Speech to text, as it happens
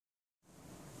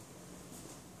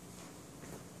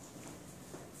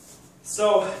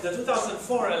So the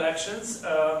 2004 elections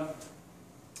are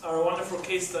a wonderful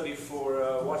case study for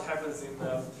what happens in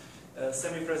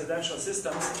semi-presidential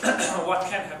systems, what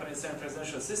can happen in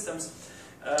semi-presidential systems,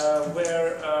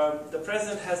 where the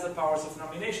president has the powers of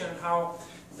nomination and how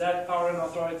that power and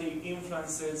authority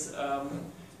influences the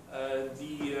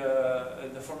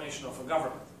formation of a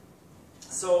government.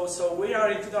 So we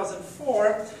are in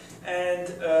 2004, and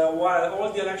while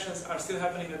all the elections are still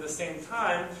happening at the same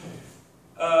time,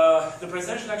 the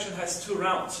presidential election has two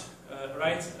rounds,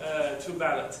 right? Two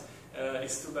ballots.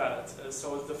 It's two ballots.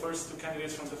 So the first two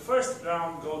candidates from the first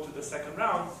round go to the second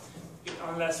round,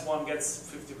 unless one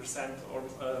gets 50% or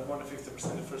more than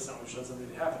 50% in the first round, which doesn't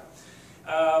really happen.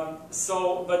 But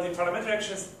the parliamentary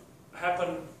elections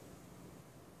happen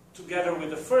together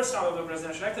with the first round of the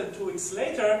presidential election. 2 weeks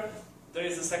later, there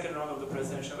is the second round of the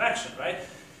presidential election, right?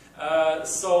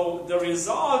 So the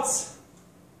results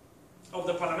of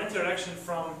the parliamentary election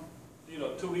from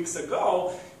 2 weeks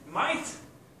ago might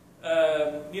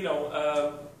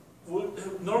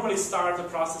would normally start the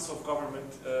process of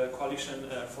government coalition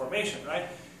formation, right?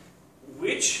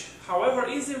 Which, however,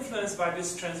 is influenced by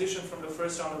this transition from the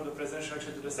first round of the presidential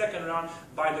election to the second round,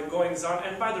 by the goings-on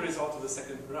and by the result of the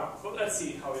second round. But let's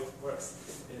see how it works.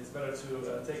 It's better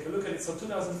to take a look at it. So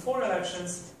 2004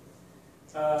 elections,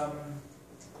 that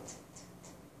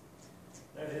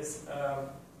is,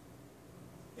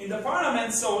 in the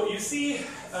parliament, so you see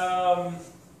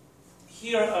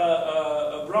here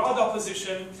a broad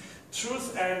opposition,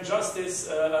 Truth and Justice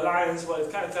Alliance. Well,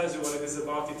 it kind of tells you what it is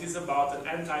about. It is about an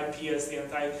anti-PSD,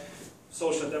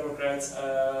 anti-social democrats,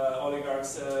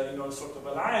 oligarchs, sort of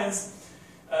alliance.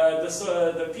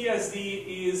 The PSD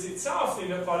is itself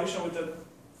in a coalition with a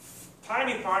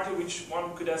tiny party, which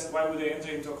one could ask, why would they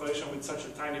enter into a coalition with such a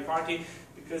tiny party?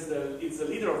 Because it's the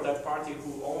leader of that party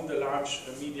who owned a large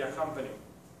media company.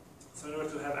 So in order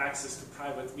to have access to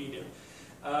private media.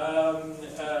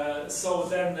 So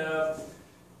then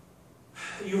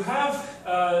you have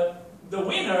the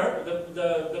winner,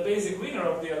 the basic winner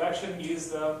of the election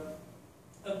is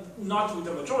not with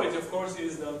the majority, of course,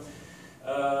 is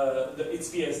it's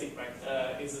PSD, right?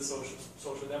 It's the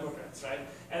social democrats, right?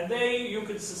 And they, you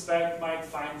could suspect, might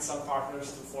find some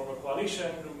partners to form a coalition.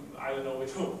 I don't know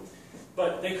with whom,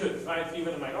 but they could, right?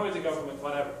 Even a minority government,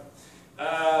 whatever.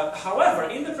 However,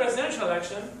 in the presidential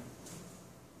election,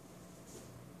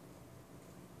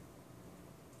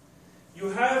 you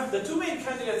have the two main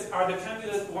candidates are the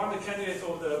candidate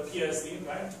of the PSD,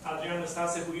 right? Adrian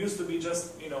Năstase, who used to be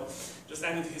just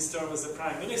ended his term as the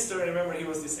prime minister. Remember, he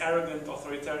was this arrogant,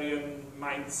 authoritarian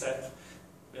mindset.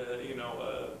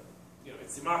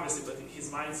 It's democracy, but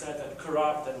his mindset and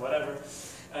corrupt and whatever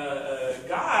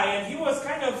guy. And he was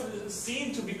kind of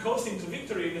seen to be coasting to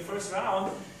victory in the first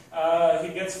round. He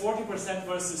gets 40%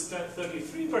 versus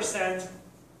 33%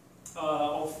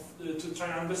 to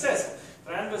Traian Băsescu.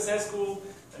 Traian Băsescu,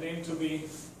 a name to be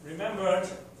remembered.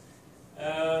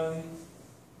 I'm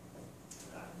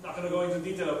not going to go into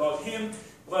detail about him,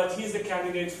 but he's the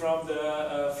candidate from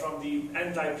the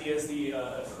anti-PSD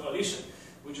coalition,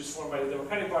 which is formed by the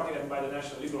Democratic Party and by the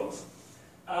National Liberals.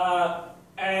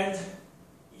 And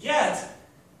yet,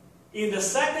 in the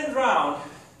second round,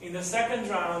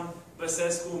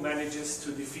 Băsescu manages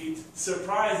to defeat,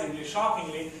 surprisingly,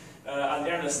 shockingly,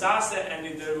 Adrian Năstase, and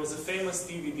there was a famous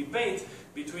TV debate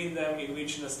between them in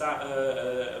which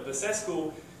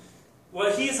Băsescu,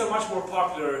 well, he is a much more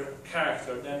popular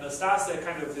character than Năstase,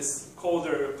 kind of this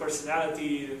colder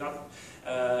personality, not,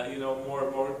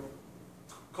 more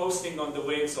coasting on the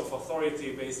waves of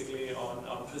authority, basically,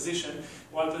 on position,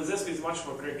 while Băsescu is much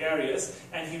more gregarious,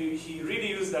 and he really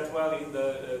used that well in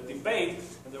the debate,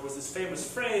 and there was this famous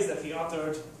phrase that he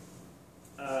uttered,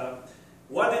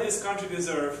 what did this country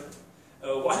deserve?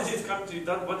 What did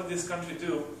this country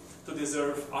do to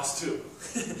deserve us two?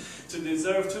 To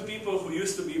deserve two people who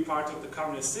used to be part of the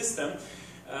communist system,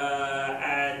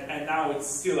 and now it's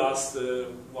still us,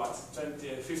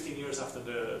 15 years after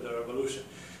the revolution.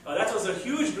 That was a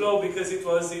huge blow because it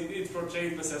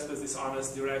portrayed Băsescu as this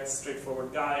honest, direct,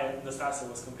 straightforward guy, and Năstase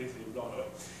was completely blown away.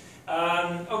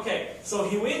 Okay, so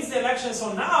he wins the election.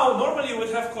 So now, normally you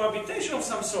would have cohabitation of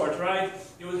some sort, right?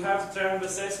 You would have Traian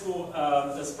Băsescu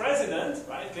as president,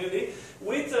 right, clearly,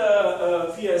 with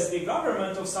a PSD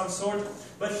government of some sort.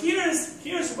 But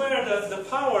here's where the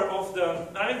power of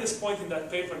I made this point in that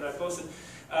paper that I posted.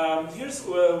 Here's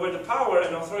where the power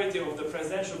and authority of the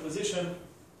presidential position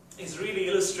is really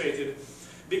illustrated.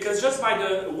 Because just by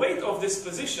the weight of this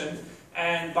position,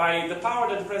 and by the power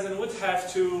that the president would have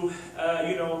to,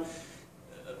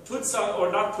 put some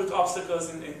or not put obstacles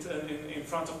in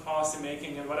front of policy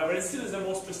making and whatever, it still is the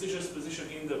most prestigious position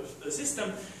in the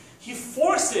system. he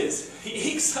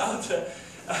ekes out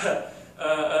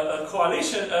a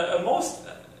coalition, a most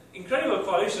incredible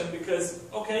coalition, because,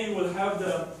 okay, you will have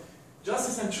the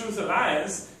Justice and Truth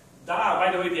Alliance. By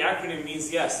the way, the acronym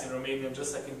means yes in Romanian,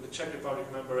 just like in the Czech Republic.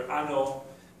 Remember, ANO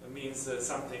means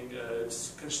something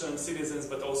concerned citizens,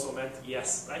 but also meant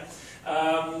yes, right?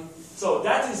 So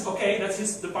that is okay.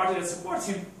 That's the party that supports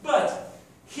him. But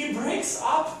he breaks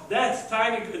up that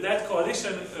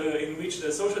coalition in which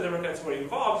the Social Democrats were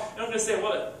involved. And I'm going to say,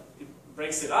 well, it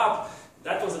breaks it up.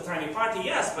 That was a tiny party,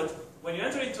 yes. But when you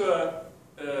enter into a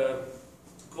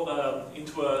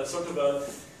sort of a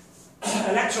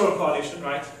electoral coalition,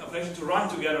 right? A coalition to run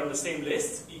together on the same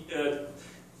list.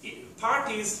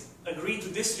 Parties agree to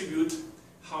distribute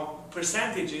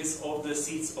percentages of the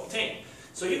seats obtained.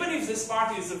 So even if this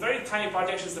party is a very tiny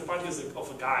party, actually it's the party of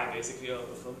a guy, basically,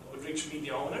 of a rich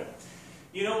media owner,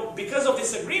 you know, because of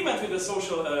this agreement with the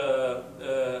Social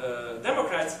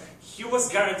Democrats, he was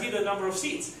guaranteed a number of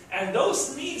seats. And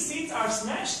those seats are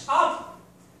snatched up.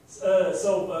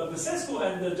 Băsescu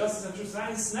and the Justice and Truth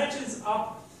Alliance snatches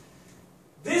up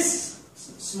this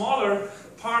smaller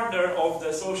partner of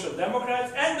the Social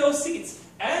Democrats and those seats.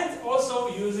 And also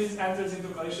enters into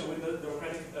coalition with the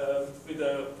with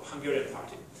the Hungarian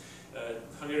party,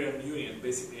 Hungarian Union,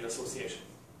 basically an association,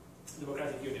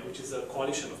 Democratic Union, which is a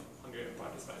coalition of Hungarian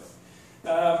parties, by the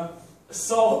way.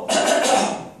 So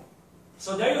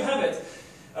there you have it.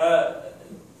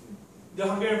 The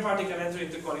Hungarian party can enter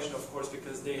into coalition, of course,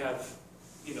 because they have,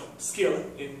 you know, skill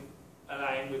in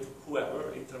allying with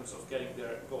whoever in terms of getting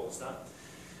their goals done.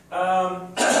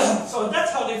 So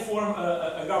that's how they form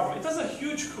a government. It was a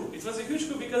huge coup. It was a huge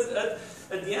coup because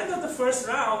at the end of the first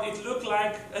round, it looked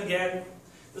like, again,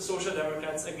 the Social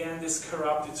Democrats, again, this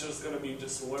corrupt, it's just going to be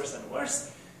just worse and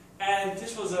worse. And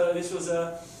this was a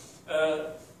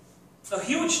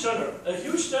huge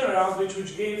turnaround,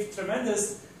 which gave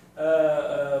tremendous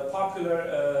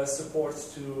popular support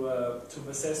to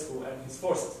Băsescu and his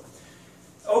forces.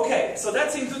 Okay, so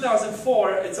that's in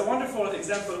 2004. It's a wonderful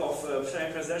example of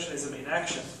presidentialism in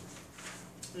action.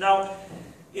 Now,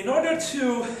 in order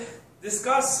to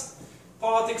discuss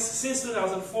politics since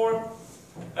 2004,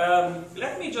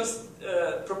 let me just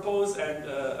propose and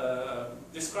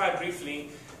describe briefly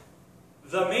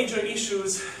the major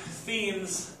issues,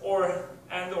 themes, or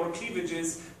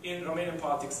cleavages in Romanian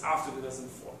politics after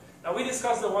 2004. Now, we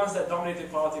discussed the ones that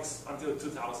dominated politics until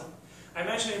 2000. I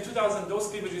mentioned in 2000 those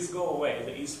cleavages go away,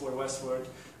 the eastward-westward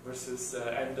versus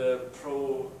and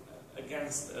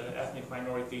against ethnic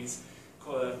minorities,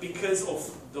 because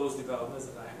of those developments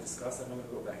that I have discussed. I'm not going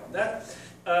to go back on that.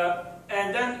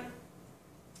 And then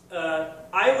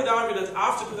I would argue that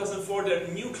after 2004 there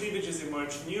new cleavages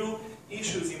emerged, new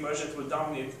issues emerged that will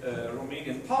dominate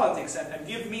Romanian politics and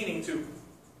give meaning to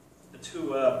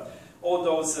all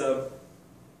those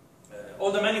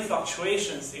all the many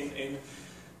fluctuations in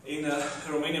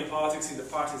Romanian politics, in the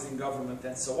parties in government,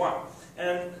 and so on.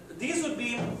 And these would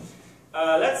be,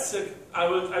 I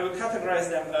will categorize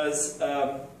them as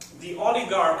the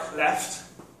oligarch left,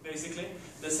 basically,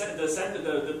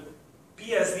 the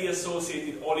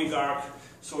PSD-associated oligarch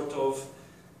sort of,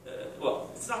 well,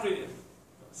 it's not really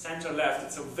center-left,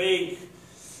 it's a vague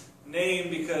name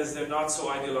because they're not so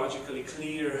ideologically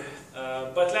clear,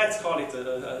 but let's call it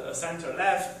a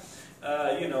center-left,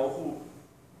 you know,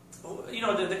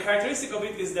 the characteristic of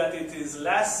it is that it is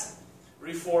less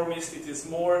reformist, it is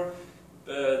more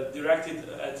directed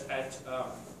at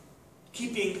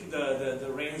keeping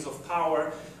the reins of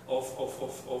power,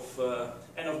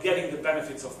 and of getting the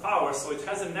benefits of power. So it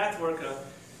has a network, a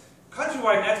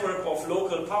countrywide network of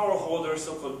local power holders,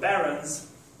 so-called barons,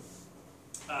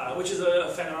 which is a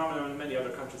phenomenon in many other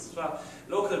countries as well.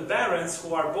 Local barons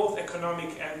who are both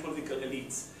economic and political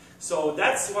elites. So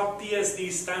that's what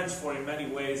PSD stands for in many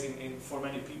ways for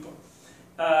many people.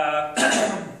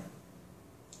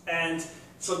 And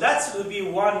so that will be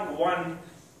one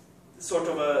sort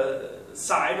of a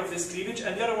side of this cleavage,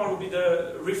 and the other one would be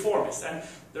the reformist. And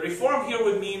the reform here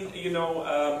would mean, you know,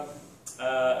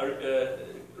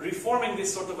 reforming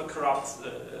this sort of a corrupt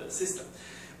system.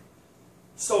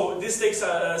 So this takes,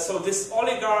 so this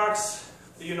oligarchs,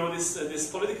 you know, this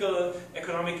political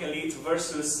economic elite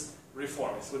versus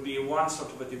reformists would be one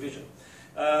sort of a division.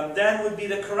 Then would be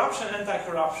the corruption,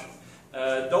 anti-corruption.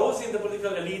 Those in the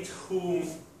political elite who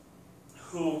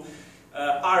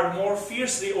are more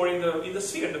fiercely, or in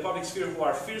the public sphere, who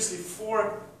are fiercely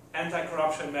for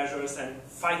anti-corruption measures and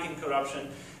fighting corruption,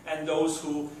 and those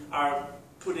who are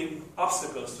putting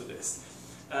obstacles to this.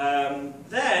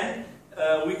 Then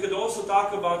we could also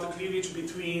talk about the cleavage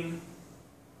between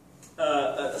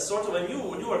a sort of a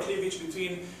newer cleavage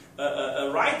between a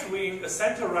right wing, a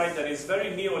center right that is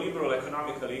very neoliberal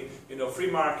economically, you know, free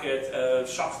market,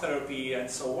 shock therapy, and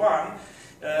so on,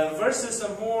 versus a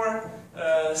more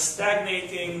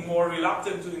stagnating, more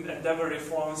reluctant to endeavor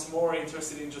reforms, more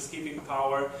interested in just keeping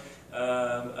power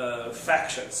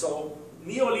faction. So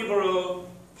neoliberal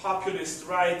populist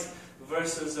right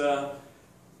versus a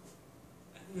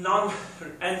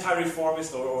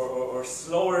anti-reformist or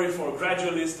slower reform,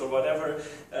 gradualist or whatever,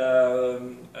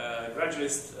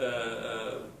 gradualist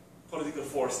political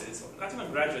forces, or not even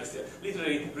gradualist,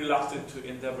 literally reluctant to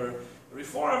endeavor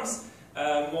reforms,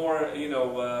 more, you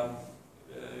know,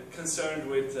 concerned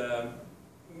with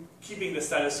keeping the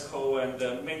status quo and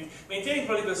maintaining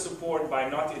political support by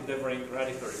not endeavoring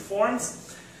radical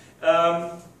reforms.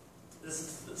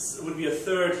 This would be a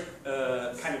third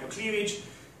kind of a cleavage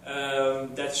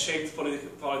that shaped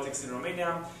politics in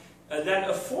Romania. Then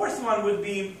a fourth one would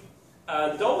be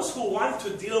those who want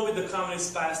to deal with the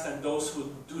communist past and those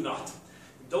who do not.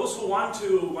 Those who want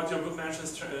to, what your book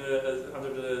mentions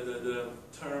under the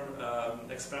term,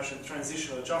 expression,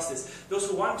 transitional justice, those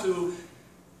who want to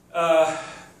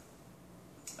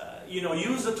you know,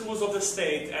 use the tools of the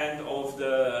state and of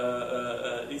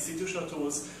the institutional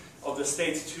tools of the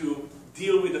state to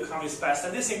deal with the communist past.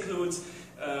 And this includes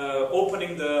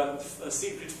opening the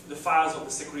files of the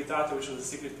Securitate, which was the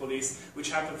secret police, which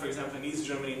happened, for example, in East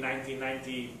Germany in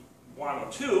 1991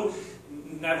 or 2,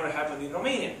 never happened in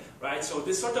Romania, right? So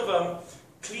this sort of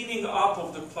cleaning up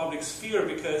of the public sphere,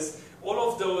 because all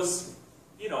of those,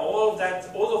 you know, all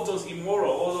of those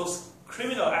immoral, all those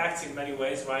criminal acts in many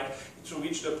ways, right, through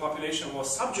which the population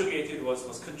was subjugated,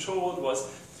 was controlled, it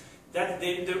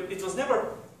was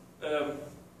never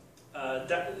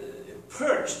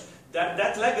purged.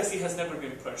 That legacy has never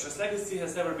been purged. This legacy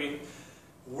has never been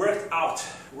worked out,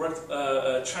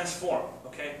 transformed.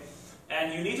 Okay,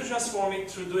 and you need to transform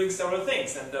it through doing several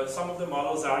things. And some of the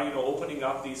models are, you know, opening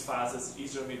up these files as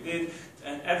East Germany did,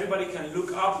 and everybody can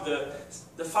look up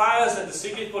the files that the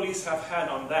secret police have had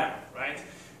on them, right?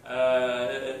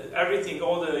 Everything,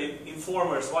 all the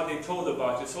informers, what they told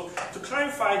about you. So to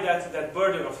clarify that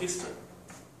burden of history.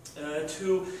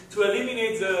 To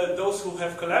eliminate those who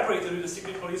have collaborated with the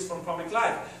secret police from public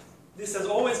life. This has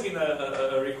always been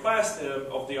a request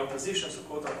of the opposition, so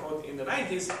quote-unquote, in the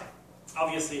 90s.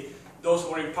 Obviously, those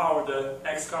who were in power, the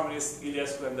ex-communists,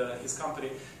 Iliescu and his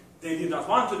company, they did not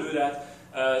want to do that.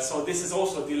 So this is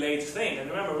also a delayed thing. And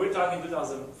remember, we're talking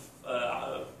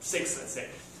 2006, let's say,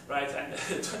 right? And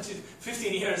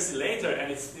 15 years later,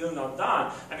 and it's still not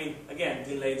done. I mean, again,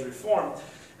 delayed reform.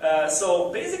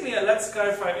 So basically, let's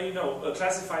clarify, you know,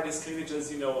 classify these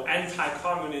cleavages, you know,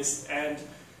 anti-communist and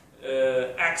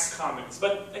ex-communist.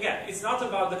 But again, it's not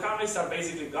about, the communists are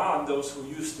basically gone, those who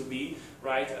used to be,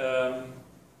 right?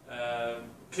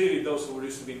 Clearly those who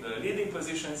used to be in the leading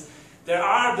positions. There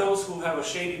are those who have a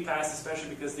shady past,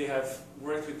 especially because they have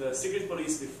worked with the secret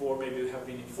police before, maybe have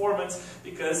been informants,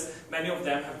 because many of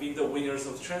them have been the winners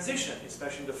of the transition,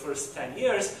 especially in the first 10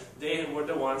 years. They were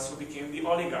the ones who became the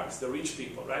oligarchs, the rich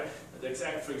people, right?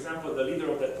 For example, the leader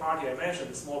of that party I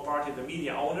mentioned, the small party, the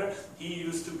media owner, he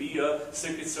used to be a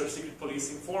secret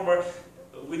police informer.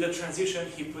 With the transition,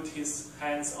 he put his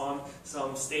hands on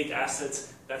some state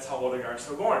assets. That's how oligarchs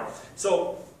were born.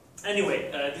 So,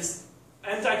 anyway, this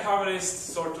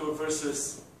anti-communist sort of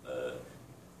versus,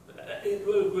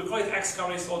 we'll call it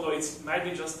ex-communist, although it might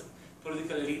be just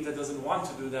political elite that doesn't want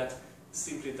to do that,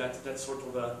 simply that sort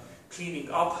of a cleaning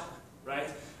up, right?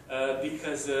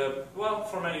 Because, well,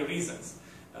 for many reasons,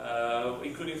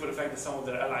 including for the fact that some of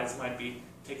their allies might be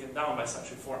taken down by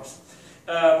such reforms.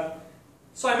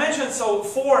 So I mentioned,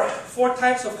 four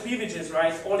types of cleavages,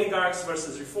 right? Oligarchs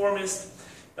versus reformists,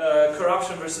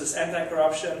 corruption versus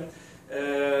anti-corruption,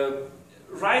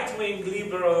 right-wing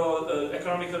liberal,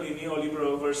 economically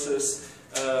neoliberal versus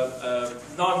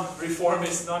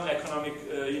non-reformist, non-economic,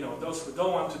 you know, those who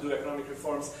don't want to do economic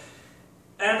reforms,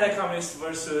 anti-communist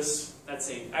versus, let's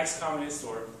say, ex-communist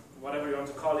or whatever you want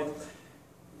to call it.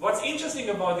 What's interesting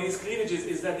about these cleavages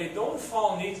is that they don't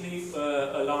fall neatly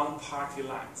along party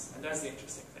lines, and that's the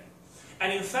interesting thing.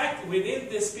 And in fact, within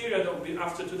this period of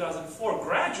after 2004,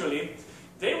 gradually,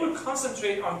 they will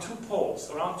concentrate on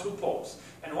around two poles.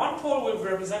 And one pole will be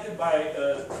represented by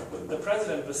the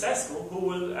president, Băsescu, who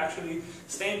will actually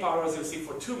stay in power, as you'll see,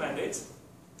 for 2 mandates.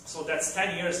 So that's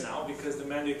 10 years now, because the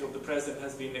mandate of the president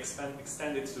has been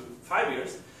extended to 5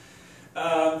 years.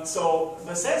 So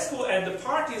Băsescu and the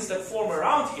parties that form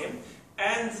around him,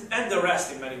 and the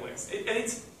rest in many ways.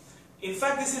 In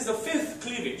fact, this is the 5th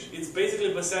cleavage. It's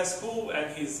basically Băsescu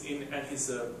and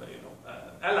his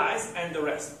allies and the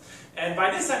rest. And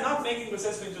by this I'm not making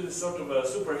Băsescu into this sort of a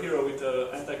superhero with an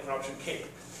anti-corruption cape.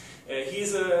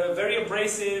 He's a very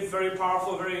abrasive, very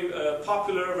powerful, very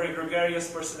popular, very gregarious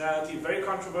personality, very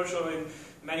controversial in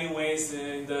many ways.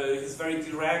 He's very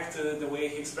direct, the way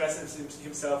he expresses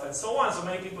himself and so on. So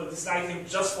many people dislike him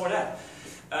just for that.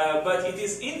 But it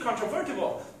is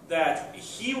incontrovertible that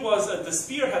he was the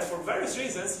spearhead for various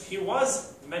reasons. He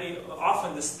was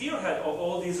often the spearhead of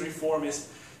all these reformist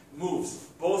moves,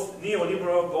 both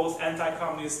neoliberal, both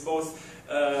anti-communist, both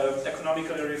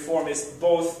economically reformist,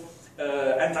 both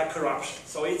anti-corruption.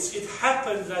 So it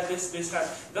happened that this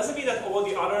happened. It doesn't mean that all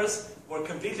the others were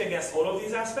completely against all of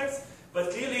these aspects,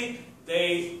 but clearly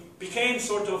they became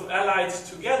sort of allied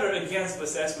together against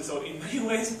Băsescu. So in many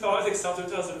ways, politics of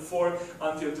 2004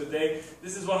 until today,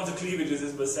 this is one of the cleavages,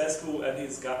 is Băsescu and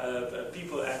his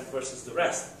people and versus the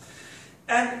rest.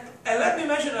 And let me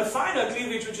mention a final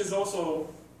cleavage, which is also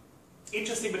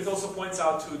interesting, but it also points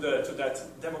out to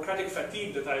that democratic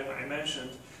fatigue that I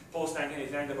mentioned,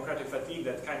 post-1989 democratic fatigue,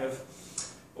 that kind of,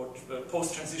 or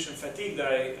post-transition fatigue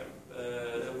that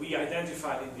we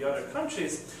identified in the other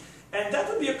countries. And that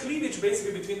would be a cleavage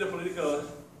basically between the political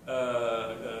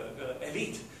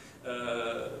elite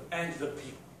and the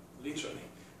people, literally.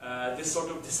 This sort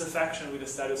of disaffection with the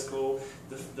status quo,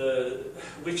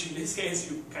 which in this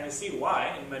case you kind of see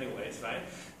why in many ways, right?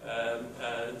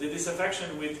 The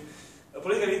disaffection with a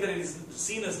political elite that is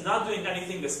seen as not doing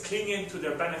anything, as clinging to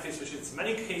their benefits, which in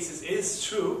many cases is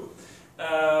true,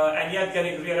 and yet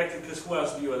getting re-elected, because who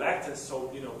else do you elect? And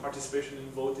so, participation in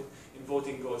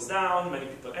voting goes down, many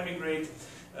people emigrate,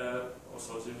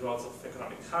 also as a result of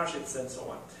economic hardships and so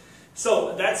on.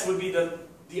 So that would be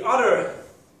the other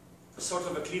sort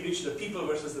of a cleavage, the people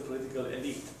versus the political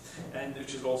elite, and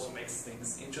which also makes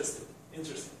things interesting.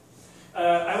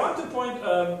 I want to point,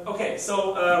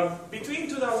 between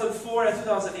 2004 and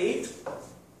 2008,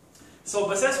 so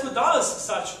Băsescu does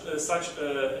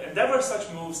endeavor such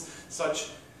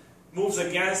moves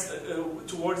against,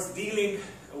 towards dealing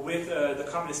with the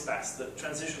communist past, the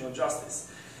transitional justice.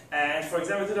 And for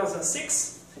example, in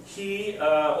 2006, he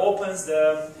opens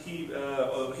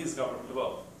his government,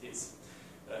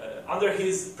 under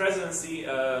his presidency,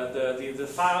 the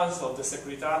files of the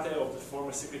Securitate, of the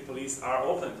former secret police, are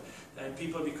opened, and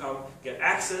people get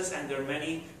access, and there are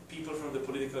many people from the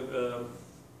political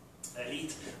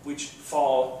elite which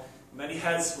fall, many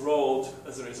heads rolled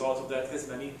as a result of that, because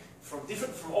many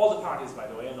from all the parties, by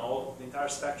the way, and the entire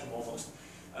spectrum almost,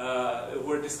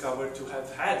 were discovered to have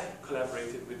had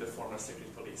collaborated with the former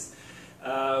secret police.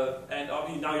 And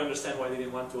now you understand why they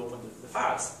didn't want to open the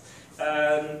files.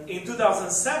 In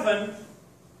 2007,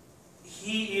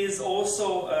 he is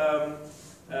also,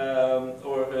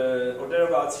 or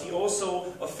thereabouts, he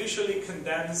also officially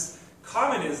condemns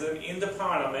communism in the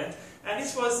parliament, and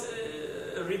this was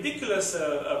a ridiculous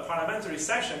parliamentary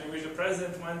session in which the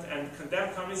president went and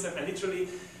condemned communism, and literally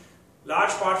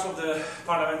large parts of the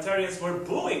parliamentarians were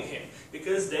booing him,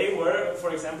 because they were,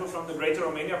 for example, from the Greater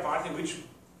Romania Party, which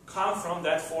come from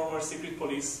that former secret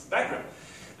police background.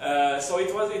 So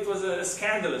it was a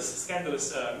scandalous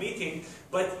meeting,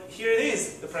 but here it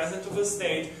is, the president of the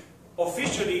state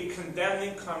officially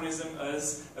condemning communism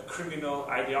as a criminal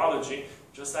ideology,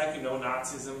 just like,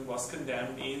 Nazism was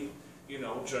condemned in,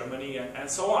 Germany and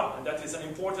so on. And that is an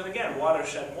important, again,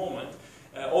 watershed moment.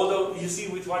 Although you see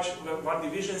with what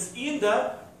divisions in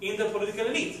the political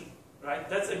elite, right?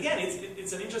 That's, again,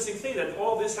 it's an interesting thing that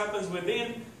all this happens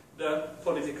within the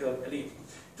political elite.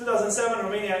 2007,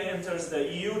 Romania enters the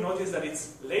EU. Notice that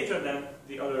it's later than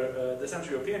the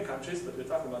Central European countries, but we'll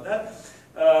talk about that.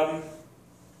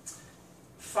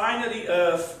 Finally,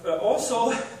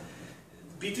 also,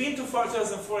 between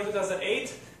 2004 and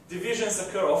 2008, divisions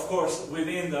occur, of course,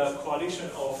 within the coalition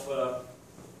of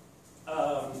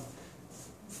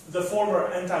the former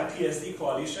anti-PSD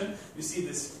coalition. You see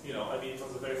this, it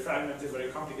was a very fragmented, very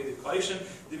complicated coalition.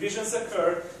 Divisions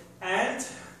occur, and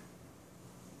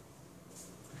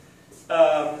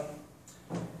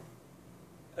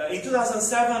in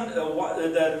 2007,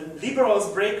 the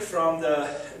liberals break from the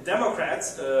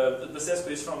Democrats.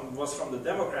 Băsescu was from the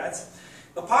Democrats.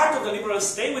 A part of the liberals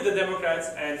stay with the Democrats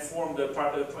and form the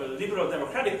Liberal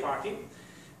Democratic Party.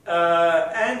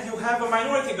 And you have a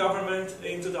minority government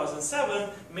in 2007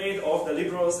 made of the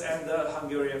liberals and the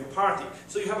Hungarian party.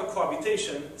 So you have a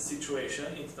cohabitation situation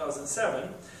in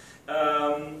 2007.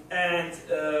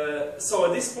 So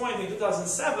at this point in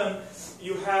 2007,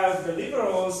 you have the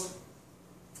liberals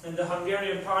and the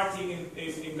Hungarian party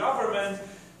in government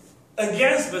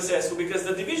against Băsescu, because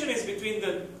the division is between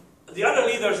the other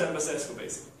leaders and Băsescu,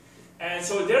 basically. And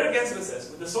so they're against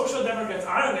Băsescu. The Social Democrats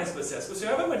are against Băsescu. So you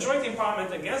have a majority in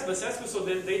parliament against Băsescu, so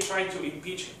they try to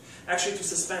impeach him, actually to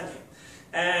suspend him.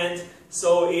 And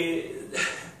so,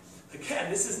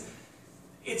 again,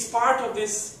 it's part of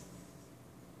this.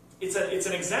 It's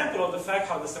an example of the fact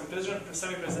how the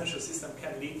semi-presidential system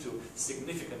can lead to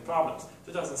significant problems.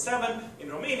 2007, in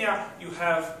Romania, you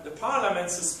have the parliament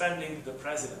suspending the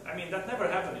president. I mean, that never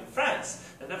happened in France.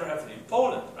 That never happened in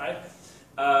Poland, right?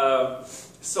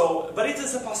 But it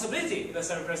is a possibility in a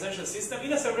semi-presidential system.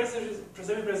 In a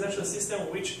semi-presidential system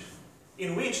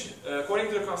in which,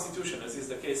 according to the constitution, as is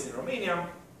the case in Romania,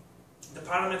 the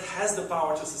parliament has the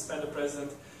power to suspend the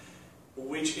president,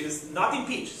 which is not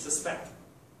impeach, suspend,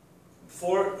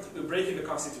 for breaking the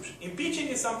constitution. Impeaching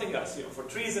is something else, for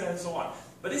treason and so on.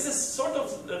 But this is sort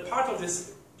of part of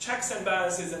this checks and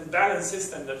balances and balance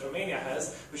system that Romania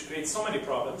has, which creates so many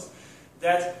problems,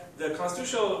 that the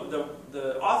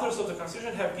authors of the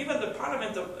constitution have given the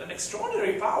parliament an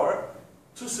extraordinary power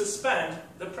to suspend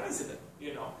the president,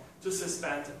 to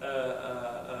suspend,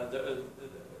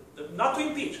 not to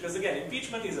impeach, because again,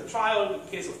 impeachment is a trial, in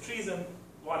case of treason,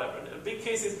 whatever. In big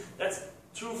cases, that's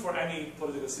true for any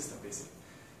political system, basically.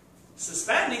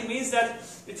 Suspending means that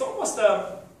it's almost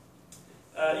the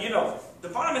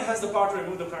parliament has the power to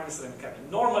remove the prime minister and cabinet.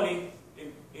 Normally,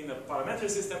 in a parliamentary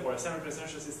system or a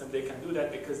semi-presidential system, they can do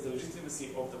that because the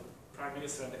legitimacy of the prime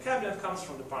minister and the cabinet comes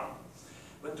from the parliament.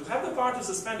 But to have the power to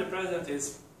suspend the president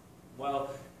is, well,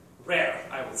 rare,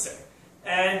 I would say.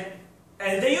 And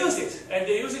they use it, and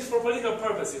they use it for political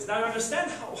purposes. Now, I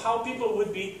understand how people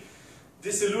would be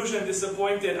disillusioned,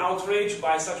 disappointed, outraged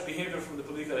by such behavior from the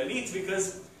political elite,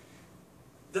 because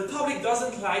the public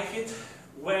doesn't like it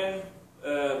when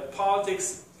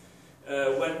politics,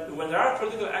 when there are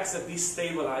political acts that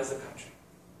destabilize the country.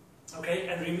 Okay,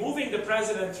 and removing the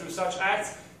president through such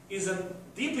acts is a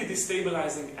deeply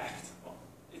destabilizing act.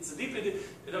 It's a deeply.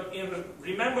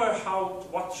 Remember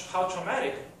how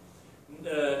traumatic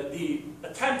the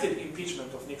attempted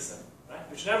impeachment of Nixon, right?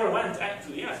 Which never went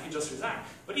to the end. He just resigned.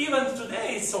 But even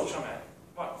today, it's so traumatic.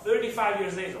 What, 35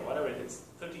 years later, whatever it is,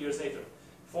 30 years later,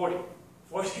 40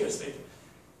 years later,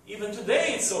 even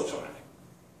today, it's so traumatic,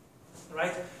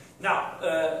 right? Now,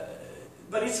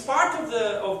 but it's part of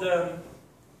the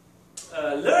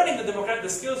learning the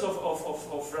skills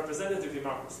of representative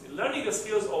democracy, learning the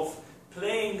skills of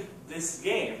playing this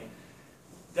game,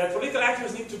 that political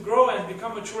actors need to grow and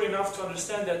become mature enough to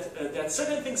understand that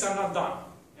certain things are not done.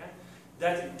 Okay?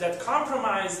 That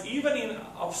compromise, even in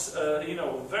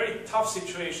very tough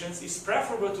situations, is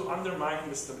preferable to undermining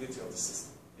the stability of the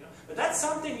system. But that's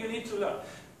something you need to learn.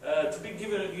 To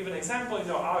give an example,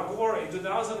 Al Gore in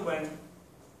 2000,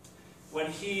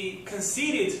 when he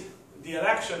conceded the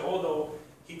election, although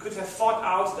he could have fought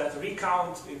out that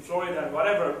recount in Florida and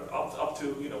whatever, up to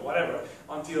whatever,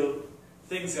 until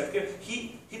things got good,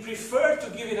 he preferred to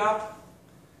give it up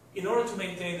in order to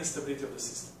maintain the stability of the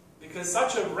system. Because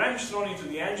such a wrench thrown into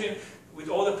the engine, with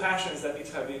all the passions that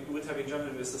it would have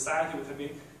engendered in the society, would have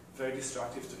been very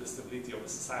destructive to the stability of the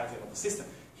society and of the system.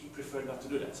 He preferred not to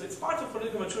do that. So it's part of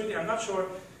political maturity. I'm not sure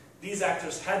these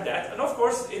actors had that. And of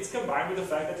course, it's combined with the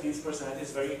fact that his personality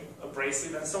is very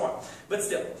abrasive and so on. But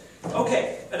still.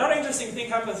 Okay, another interesting thing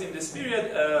happens in this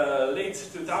period, late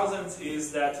 2000s,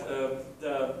 is that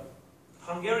the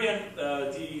Hungarian,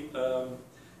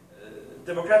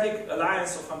 Democratic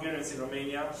Alliance of Hungarians in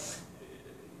Romania,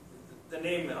 the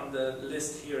name on the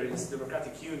list here is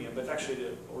Democratic Union, but actually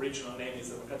the original name is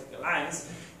Democratic Alliance,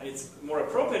 and it's more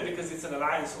appropriate because it's an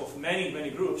alliance of many,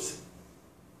 many groups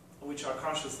which are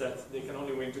conscious that they can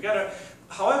only win together.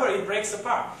 However, it breaks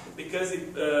apart because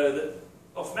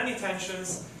of many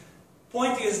tensions.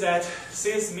 Point is that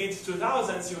since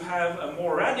mid-2000s you have a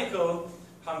more radical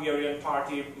Hungarian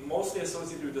party, mostly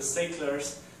associated with the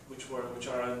Széklers, which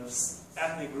are an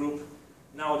ethnic group,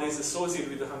 nowadays associated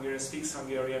with the Hungarian, speaks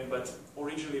Hungarian, but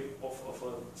originally of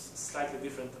a slightly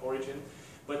different origin,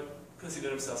 but consider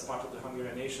themselves part of the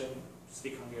Hungarian nation,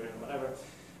 speak Hungarian, whatever.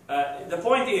 The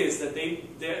point is that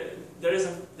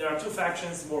there are two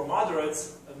factions, more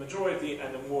moderates, a majority,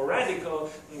 and a more radical,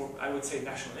 more, I would say,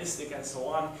 nationalistic, and so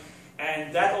on.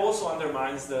 And that also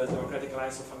undermines the Democratic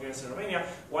Alliance of Hungarians in Romania.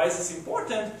 Why is this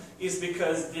important? Is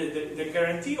because the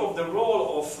guarantee of the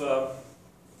role of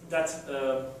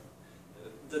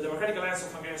the Democratic Alliance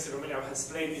of Hungarians in Romania has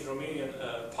played in Romanian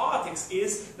politics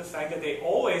is the fact that they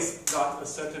always got a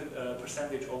certain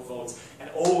percentage of votes and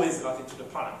always got into the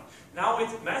parliament. Now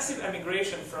with massive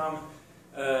emigration from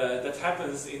that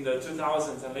happens in the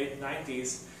 2000s and late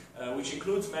 90s, which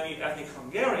includes many ethnic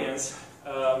Hungarians,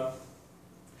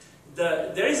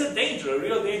 there is a danger, a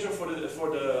real danger for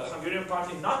the Hungarian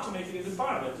party not to make it into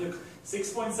parliament. Look,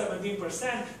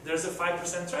 6.17%, there's a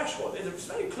 5% threshold. It's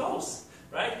very close,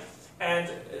 right? And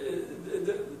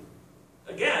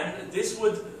again, this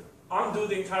would undo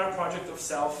the entire project of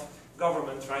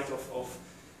self-government, right?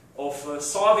 Of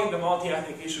solving the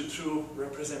multi-ethnic issue through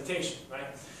representation,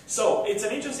 right? So it's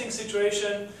an interesting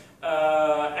situation,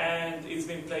 and it's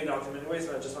been played out in many ways,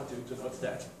 but I just want to note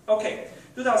that. Okay,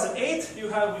 2008, we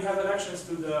have elections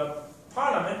to the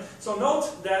parliament. So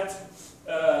note that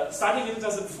starting in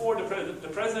 2004, the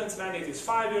president's mandate is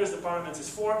 5 years, the parliament is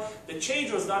 4. The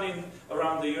change was done in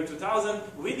around the year 2000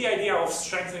 with the idea of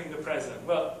strengthening the president.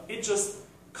 Well, it just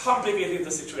complicated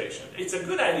the situation. It's a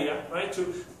good idea, right,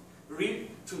 to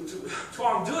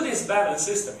undo this balanced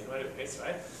system in many ways,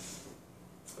 right?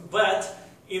 But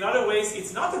in other ways,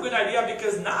 it's not a good idea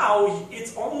because now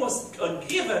it's almost a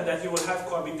given that you will have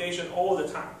cohabitation all the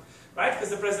time, right? Because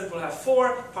the president will have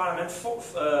 4, parliament 4,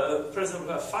 president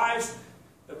will have 5,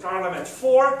 the parliament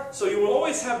 4. So you will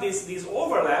always have these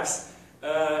overlaps,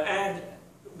 and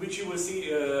which you will see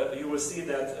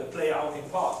that play out in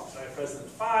politics, right? President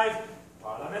 5,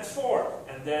 parliament 4,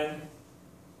 and then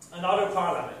another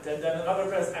parliament, and then another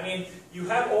president. I mean, you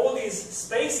have all these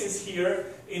spaces here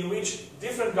in which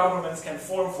different governments can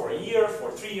form for a year,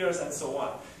 for 3 years, and so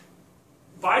on.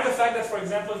 By the fact that, for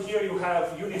example, here you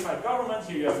have unified government,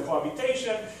 here you have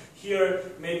cohabitation, here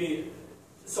maybe,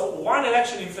 so one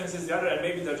election influences the other, and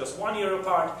maybe they're just 1 year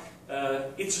apart,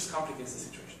 it just complicates the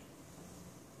situation.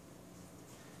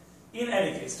 In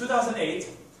any case, 2008,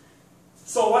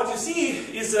 so what you see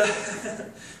is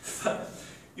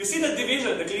you see the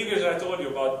division, the cleavage I told you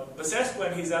about, Băsescu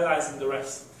and his allies and the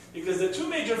rest. Because the two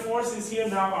major forces here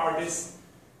now are this,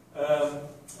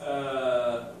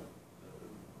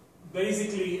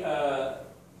 basically,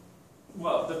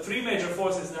 well, the three major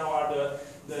forces now are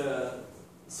the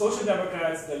Social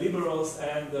Democrats, the Liberals,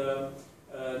 and the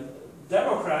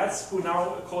Democrats, who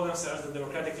now call themselves the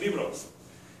Democratic Liberals.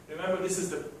 Remember, this is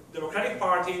the Democratic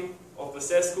Party of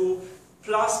Băsescu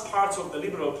plus parts of the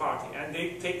Liberal Party, and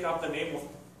they take up the name of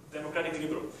Democratic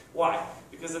Liberal. Why?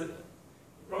 Because the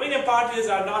Romanian parties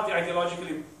are not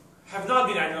ideologically, have not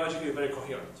been ideologically very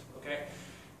coherent. Okay,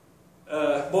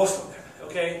 most of them.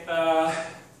 Okay,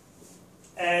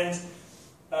 and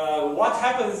what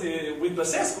happens with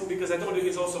Băsescu, because I told you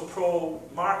he's also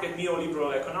pro-market,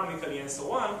 neoliberal economically, and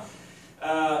so on.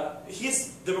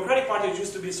 His Democratic Party, which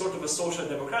used to be sort of a social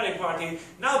democratic party,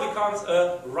 now becomes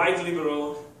a right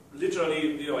liberal,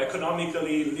 literally,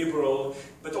 economically liberal,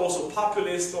 but also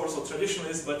populist, also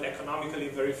traditionalist, but economically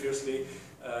very fiercely,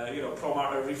 pro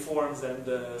reforms and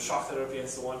shock therapy and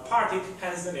so on party,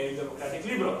 hence the name Democratic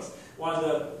Liberals. While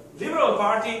the Liberal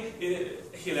Party,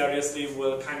 hilariously,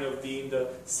 will kind of be in the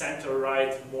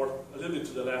center-right, more a little bit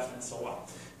to the left and so on.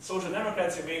 Social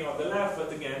Democrats remain on the left,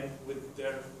 but again, with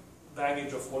their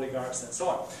baggage of oligarchs and so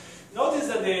on. Notice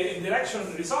that in the election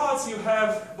results, you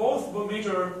have both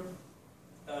major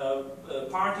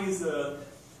parties, the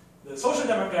Social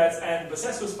Democrats and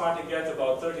Băsescu's party get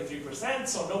about 33%,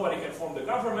 so nobody can form the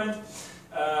government.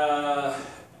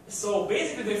 So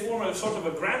basically they form a sort of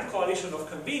a grand coalition of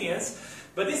convenience,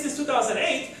 but this is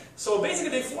 2008, so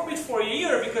basically they form it for a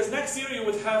year, because next year you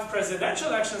would have presidential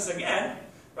elections again,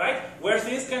 right, where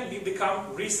things can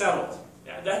become resettled.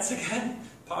 Yeah, that's again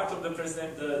part of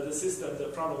the system, the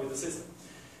problem with the system.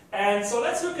 And so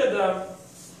let's look at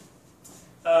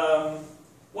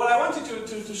what I wanted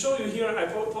to show you here. I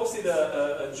posted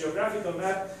a geographical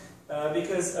map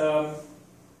because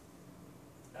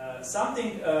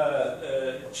something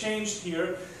changed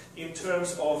here in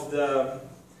terms of the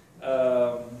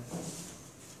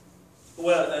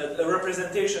the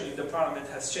representation in the parliament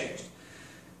has changed.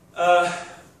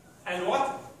 And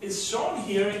what is shown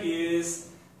here is,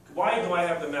 why do I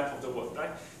have the map of the world,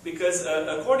 right? Because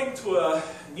according to a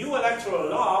new electoral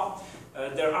law,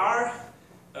 there are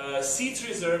seats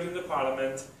reserved in the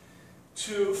parliament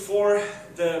for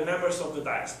the members of the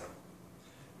diaspora.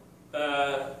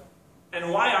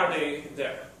 And why are they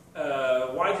there?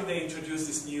 Why did they introduce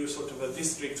this new sort of a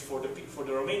district for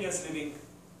the Romanians living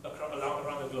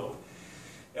around the globe?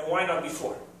 And why not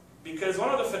before? Because one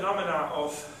of the phenomena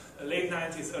of late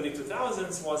 90s, early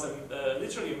 2000s was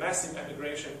literally a massive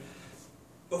emigration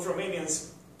of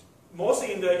Romanians,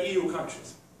 mostly in the EU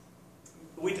countries.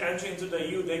 With entry into the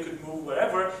EU, they could move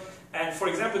wherever. And for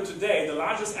example, today, the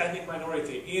largest ethnic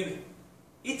minority in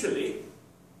Italy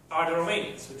are the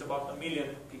Romanians, with about 1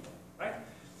 million people, right?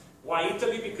 Why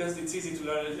Italy? Because it's easy to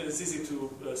learn, it's easy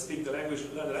to speak the language,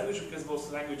 learn the language, because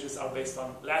both languages are based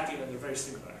on Latin and they're very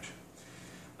similar, actually.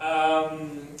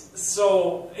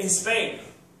 So in Spain,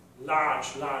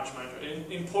 large minority.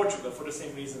 In Portugal, for the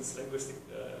same reasons, linguistic,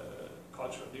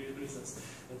 cultural reasons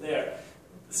there.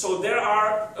 So there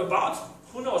are about,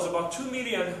 who knows, about 2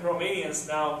 million Romanians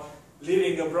now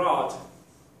living abroad.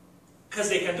 Because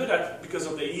they can do that because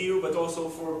of the EU, but also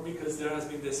because there has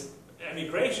been this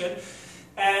emigration.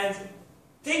 And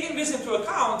taking this into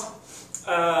account,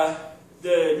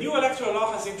 the new electoral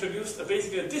law has introduced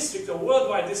basically a district, a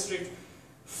worldwide district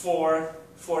for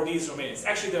these Romanians.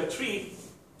 Actually, there are 3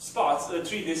 spots,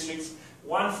 3 districts,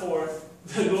 one for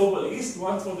the global east,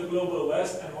 one for the global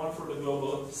west, and one for the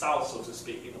global south, so to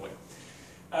speak, in a way.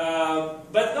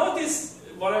 But notice,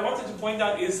 what I wanted to point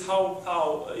out is how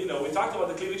you know, we talked about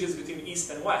the cleavages between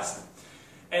east and west,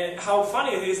 and how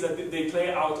funny it is that they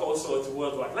play out also at a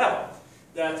worldwide level.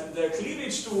 That the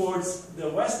cleavage towards the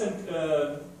western,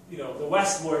 you know, the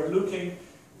westward looking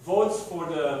votes for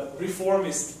the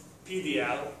reformist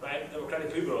PDL, right,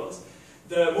 Democratic Liberals.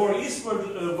 The more eastward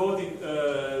voting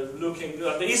looking,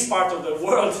 the east part of the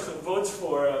world votes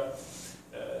for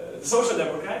the Social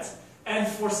Democrats, and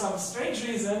for some strange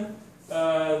reason,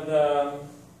 well,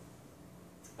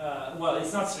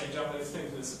 it's not strange. I'm going to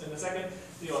explain this in a second.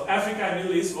 You know, Africa and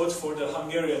Middle East votes for the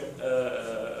Hungarian,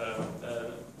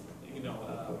 you know,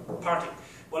 party.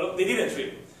 Well, they didn't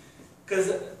really,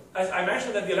 because I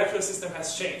mentioned that the electoral system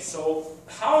has changed. So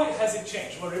how has it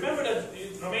changed? Well, remember that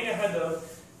Romania had the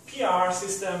PR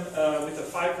system with a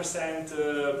 5%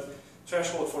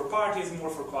 threshold for parties, more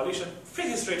for coalition.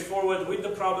 Pretty straightforward, with the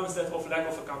problems of lack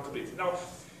of accountability. Now,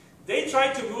 they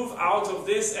tried to move out of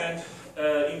this and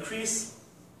increase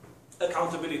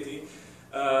accountability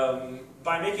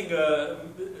by making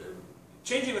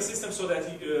changing the system so that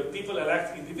people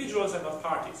elect individuals and not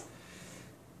parties.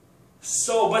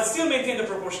 So, but still maintain the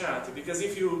proportionality, because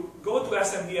if you go to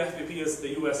SMD FPP as the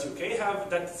US, UK have,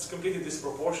 that's completely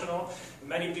disproportional.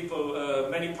 Many people,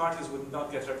 many parties would not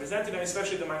get represented, and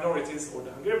especially the minorities, or the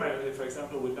Hungarian minority, for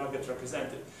example, would not get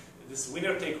represented. This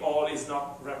winner-take-all is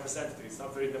not representative. It's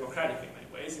not very democratic in many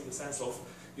ways, in the sense of,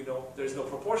 you know, there's no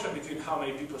proportion between how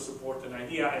many people support an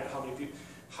idea and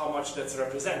how much that's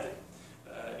represented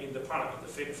in the parliament. The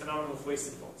phenomenon of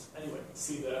wasted votes. Anyway,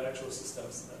 see the electoral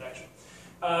systems in action.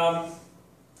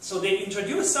 So they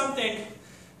introduced something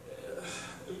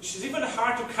which is even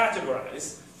hard to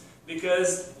categorize,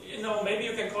 because, you know, maybe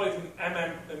you can call it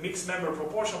a mixed member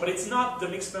proportion, but it's not the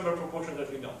mixed member proportion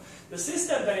that we know. The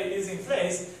system that is in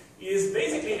place is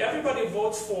basically everybody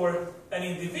votes for an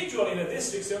individual in a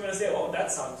district, so you're going to say, oh,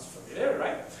 that sounds familiar,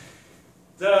 right?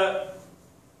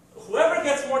 Whoever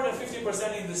gets more than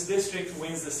 50% in this district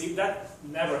wins the seat. That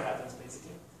never happens, basically.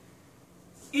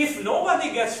 If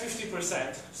nobody gets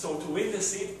 50%, so to win the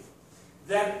seat,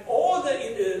 then all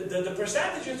the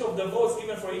percentages of the votes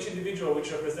given for each individual,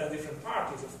 which represent different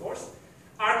parties, of course,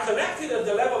 are collected at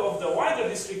the level of the wider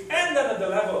district and then at the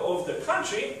level of the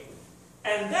country,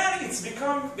 and then it's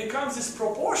becomes this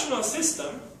proportional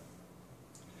system,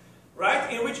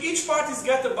 right, in which each parties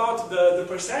get about the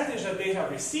percentage that they have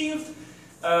received,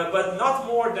 but not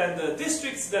more than the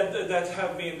districts that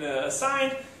have been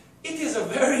assigned. It is a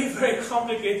very, very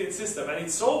complicated system, and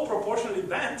it's so proportionally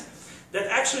bent that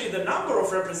actually the number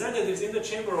of representatives in the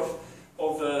Chamber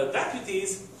of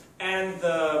Deputies and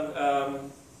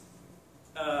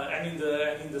in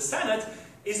the Senate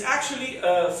is actually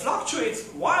fluctuates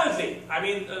wildly. I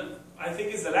mean, I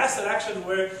think it's the last election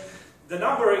where the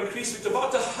number increased with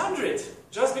about 100,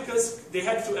 just because they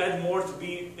had to add more to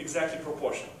be exactly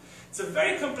proportional. It's a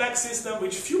very complex system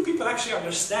which few people actually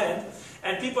understand,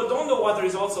 and people don't know what the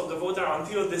results of the vote are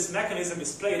until this mechanism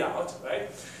is played out, right?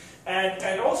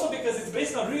 And also because it's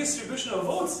based on redistribution of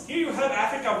votes. Here you have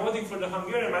Africa voting for the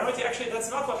Hungarian minority. Actually, that's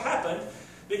not what happened,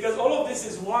 because all of this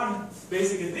is one,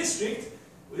 basically, district.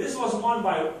 This was won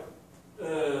by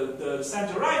the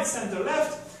center-right,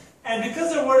 center-left, and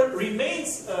because there were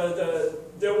remains,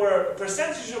 there were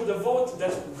percentages of the vote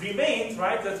that remained,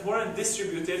 right, that weren't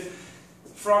distributed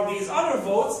from these other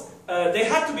votes. They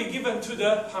had to be given to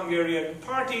the Hungarian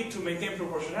party to maintain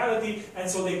proportionality, and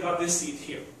so they got this seat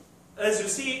here. As you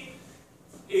see,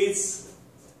 it's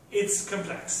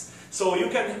complex. So you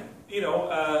can, you know,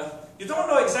 you don't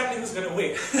know exactly who's going to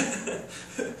win.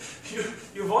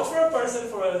 you vote for a person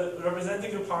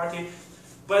representing a party,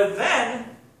 but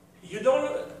then you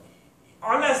don't,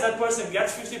 unless that person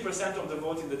gets 50% of the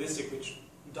vote in the district, which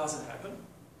doesn't happen,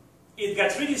 it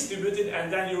gets redistributed,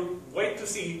 and then you wait to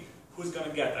see who's going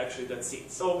to get actually that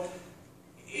seat. So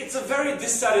it's a very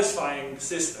dissatisfying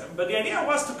system, but the idea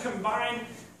was to combine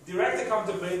direct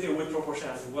accountability with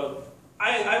proportionality. Well,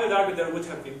 I would argue there would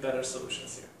have been better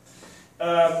solutions here.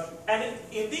 And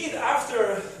indeed,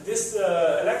 after this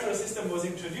electoral system was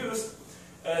introduced,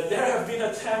 there have been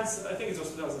attempts, I think it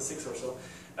was 2006 or so,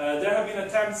 there have been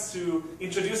attempts to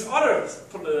introduce other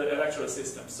electoral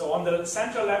systems. So on the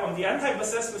central left, on the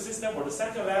anti-Basescu system or the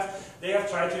central left, they have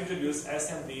tried to introduce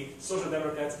SND, Social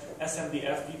Democrats, SND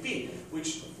FDP,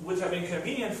 which would have been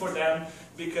convenient for them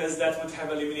because that would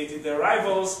have eliminated their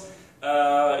rivals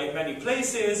in many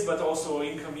places, but also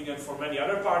inconvenient for many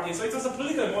other parties. So it was a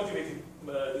politically motivated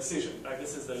decision. Like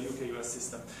this is the UK-US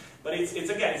system, but it's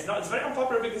again, it's very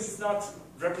unpopular because it's not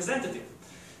representative.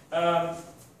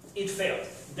 It failed.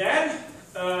 Then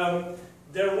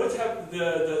there would have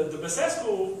the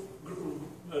Basescu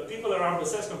people around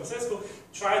Basescu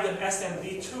tried an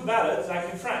SND2 ballot, like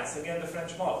in France, again the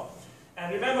French model.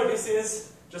 And remember, this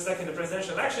is just like in the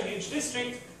presidential election, each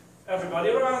district, everybody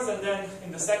runs, and then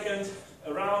in the second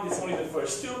round, it's only the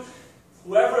first two.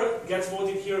 Whoever gets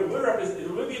voted here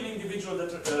will be an individual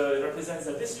that represents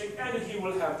the district, and he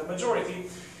will have the majority.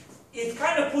 It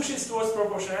kind of pushes towards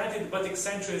proportionality, but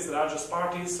accentuates the largest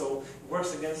parties, so it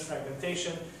works against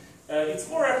fragmentation. It's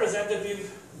more representative,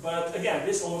 but again,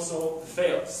 this also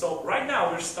failed. So right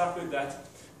now, we're stuck with that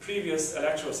previous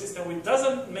electoral system, which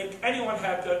doesn't make anyone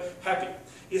happy.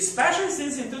 Especially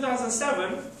since in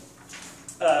 2007,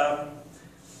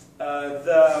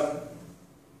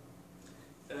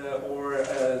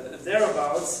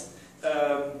 thereabouts,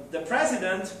 the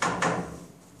president,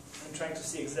 I'm trying to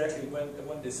see exactly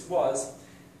when this was,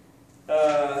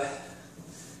 the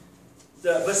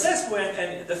Basescu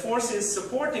and the forces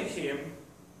supporting him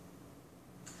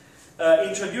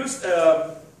introduced,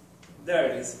 there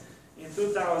it is, in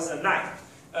 2009,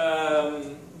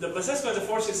 the Basescu and the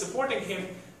forces supporting him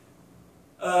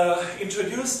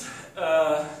introduced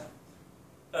a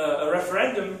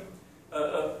referendum,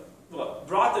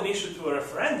 brought an issue to a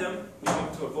referendum,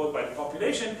 leading to a vote by the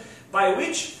population, by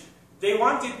which they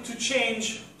wanted to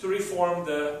change, to reform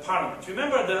the parliament.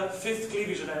 Remember the fifth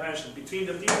cleavage that I mentioned, between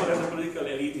the people and the political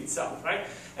elite itself, right?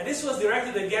 And this was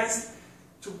directed against,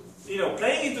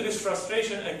 playing into this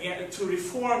frustration again, to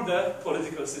reform the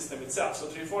political system itself. So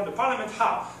to reform the parliament,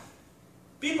 how?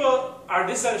 People are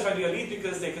dissatisfied with the elite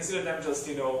because they consider them just,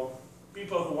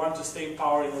 people who want to stay in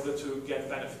power in order to get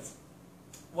benefits.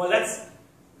 Well, let's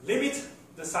limit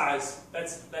the size.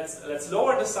 Let's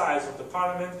lower the size of the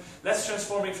parliament. Let's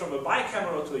transform it from a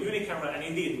bicameral to a unicameral. And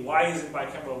indeed, why is it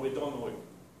bicameral? We don't know it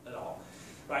at all,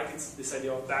 right? It's this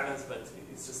idea of balance, but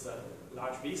it's just a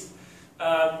large beast.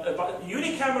 But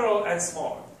unicameral and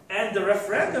smaller. And the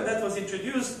referendum that was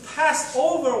introduced passed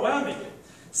overwhelmingly.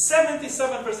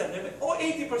 77%, or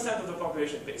 80% of the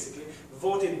population basically,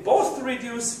 voted both to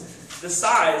reduce the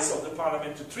size of the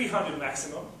parliament to 300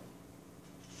 maximum,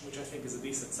 which I think is a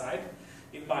decent size,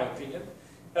 in my opinion.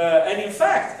 And in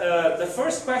fact, the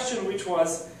first question, which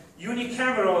was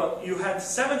unicameral, you had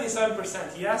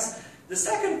 77% yes. The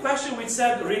second question, which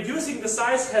said reducing the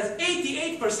size, has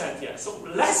 88% yes. So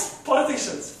less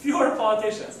politicians, fewer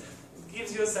politicians. It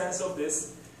gives you a sense of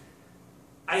this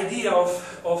idea of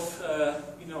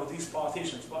these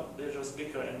politicians, but they're just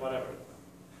bicker and whatever.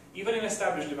 Even in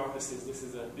established democracies, this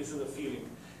is a feeling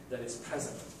that is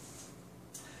present.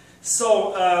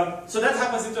 So that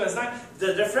happens in 2009.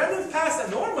 The referendum passed,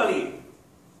 and normally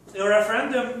a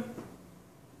referendum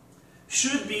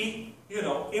should be,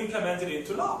 implemented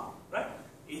into law, right?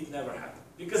 It never happened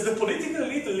because the political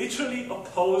elite literally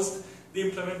opposed the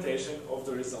implementation of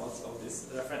the results of this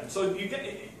referendum. So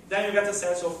then you get a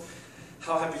sense of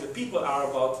how happy the people are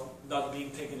about not being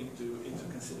taken into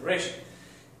consideration.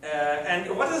 And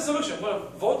what is the solution? Well,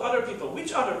 vote other people.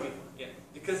 Which other people? Yeah,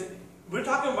 because we're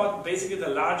talking about basically the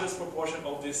largest proportion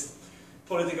of this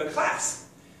political class.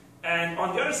 And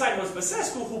on the other side was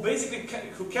Basescu,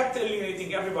 who kept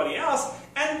alienating everybody else,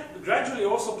 and gradually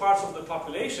also parts of the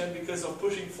population because of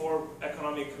pushing for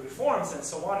economic reforms and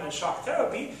so on, and shock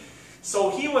therapy.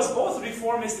 So he was both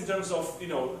reformist in terms of,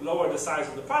 lower the size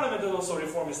of the parliament, but also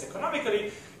reformist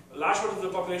economically. A large part of the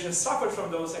population suffered from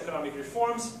those economic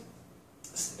reforms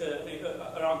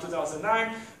around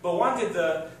 2009, but wanted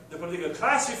the political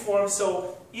class reform,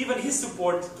 so even his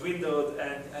support dwindled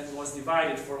and was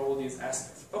divided for all these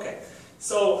aspects. Okay,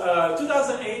 so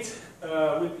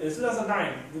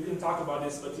 2009, we didn't talk about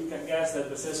this, but you can guess that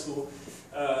Basescu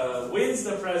wins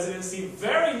the presidency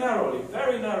very narrowly,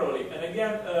 and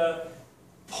again,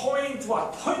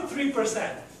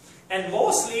 0.3%. And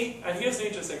mostly, and here's the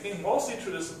interesting thing, mostly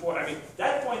through the support,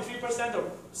 that 0.3% or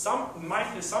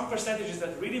some percentages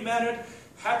that really mattered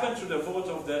happened through the vote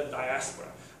of the diaspora,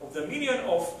 of the million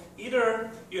of either,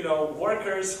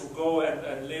 workers who go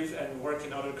and live and work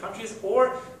in other countries,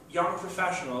 or young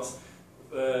professionals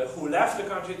who left the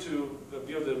country to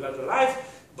build a better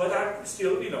life, but are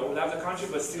still, love the country,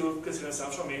 but still consider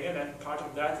themselves Romanian, and part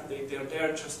of that, they're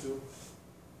there just to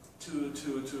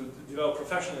develop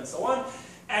profession and so on,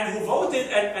 and who voted,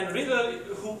 and really,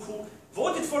 who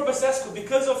voted for Băsescu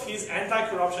because of his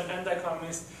anti-corruption,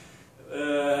 anti-communist,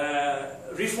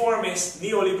 reformist,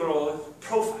 neoliberal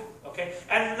profile. Okay?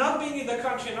 And not being in the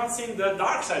country, not seeing the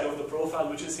dark side of the profile,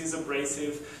 which is his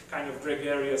abrasive, kind of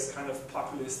gregarious, kind of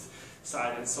populist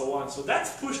side, and so on. So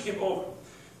that's pushed him over.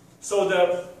 So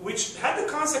which had the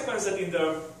consequence that in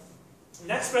the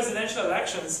next presidential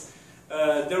elections,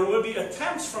 there will be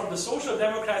attempts from the Social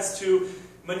Democrats to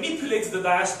manipulate the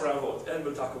diaspora vote, and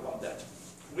we'll talk about that,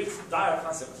 with dire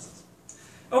consequences.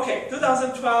 Okay,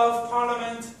 2012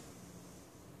 Parliament.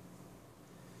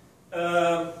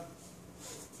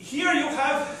 Here you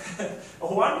have a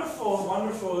wonderful,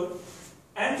 wonderful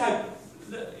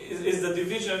is the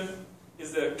division,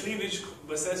 is the cleavage,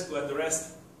 Băsescu and the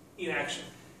rest in action.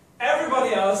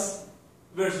 Everybody else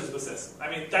versus Băsescu. I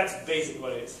mean, that's basically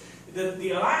what it is.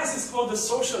 The alliance is called the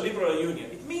Social Liberal Union.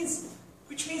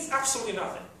 Which means absolutely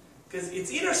nothing. Because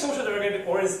it's either social democratic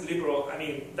or it's liberal. I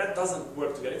mean, that doesn't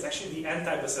work together. It's actually the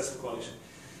anti-Băsescu coalition.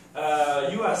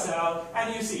 USL,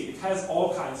 and you see, it has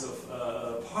all kinds of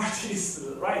parties,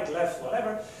 right, left,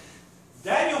 whatever.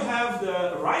 Then you have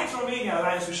the Right Romania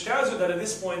Alliance, which tells you that at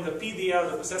this point the PDL,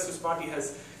 the Băsescu's party,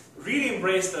 has really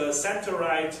embraced a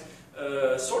center-right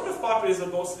sort of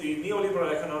populism, mostly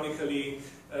neoliberal, economically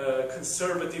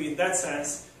conservative in that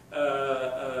sense,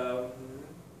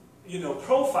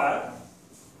 profile.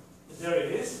 There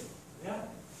it is, yeah.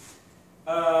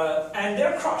 And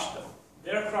they're crushed, though.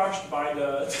 They're crushed by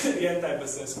the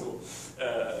anti-Băsescu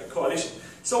coalition.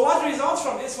 So what results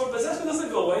from this? Well, Băsescu doesn't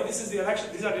go away. These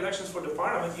are the elections for the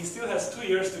parliament. He still has 2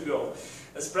 years to go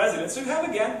as president. So you have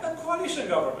again a coalition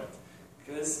government,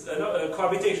 because a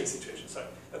cohabitation situation. Sorry,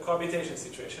 a cohabitation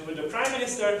situation where the prime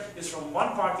minister is from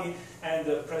one party and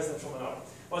the president from another.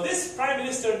 Well, this prime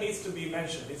minister needs to be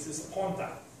mentioned. This is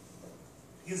Ponta.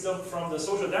 He's from the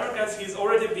Social Democrats. He's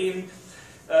already been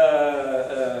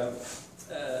a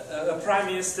prime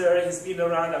minister. He's been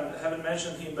around. I haven't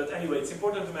mentioned him, but anyway, it's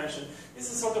important to mention. This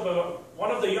is sort of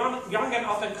one of the young and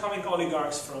up-and-coming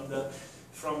oligarchs from the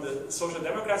Social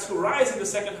Democrats who rise in the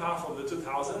second half of the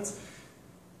 2000s,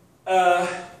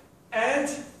 and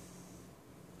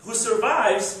who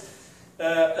survives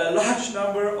a large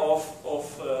number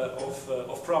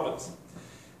of problems.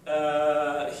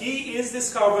 He is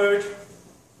discovered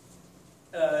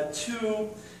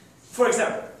for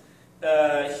example,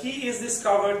 he is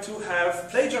discovered to have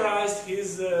plagiarized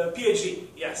his PhD.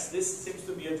 Yes, this seems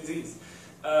to be a disease.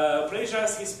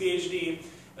 Plagiarized his PhD,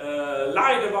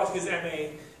 lied about his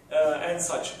MA, and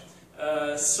such.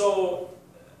 So,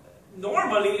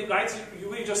 normally, right,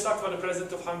 we just talked about the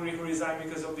president of Hungary who resigned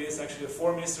because of this. Actually, the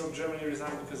foreign minister of Germany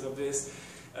resigned because of this.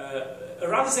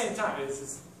 Around the same time,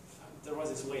 there was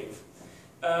this wave.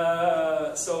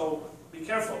 So, be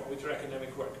careful with your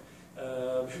academic work.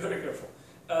 Be very careful.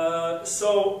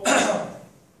 So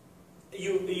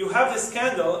you have this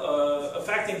scandal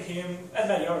affecting him, and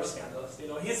many other scandals.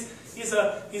 He's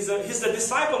the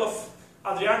disciple of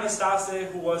Adrian Năstase,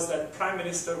 who was that prime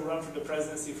minister who ran for the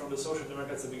presidency from the Social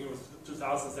Democrats at the beginning of the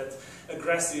 2000s. That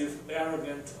aggressive,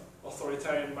 arrogant,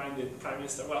 authoritarian-minded prime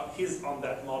minister. Well, he's on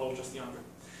that model, just younger.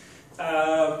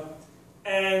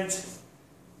 And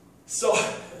so.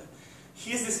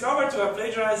 He's discovered to have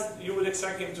plagiarized. You would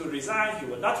expect him to resign. He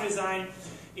will not resign.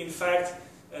 In fact,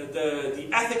 the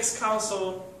Ethics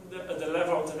Council at the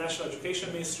level of the National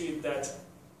Education Ministry that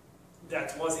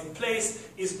was in place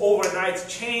is overnight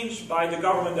changed by the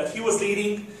government that he was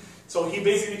leading. So he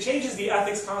basically changes the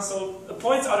Ethics Council,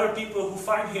 appoints other people who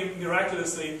find him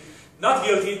miraculously not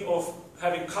guilty of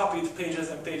having copied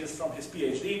pages and pages from his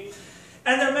PhD.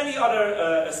 And there are many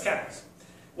other scandals.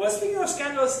 Well, speaking of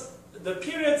scandals, the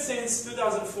period since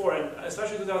 2004, and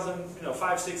especially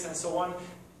 2005, 6, and so on,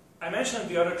 I mentioned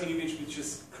the other cleavage, which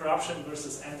is corruption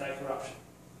versus anti-corruption.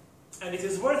 And it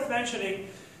is worth mentioning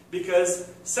because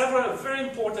several very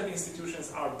important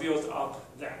institutions are built up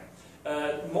there.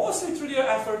 Mostly through the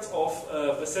efforts of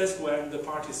Băsescu and the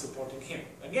parties supporting him.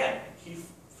 Again, he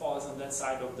falls on that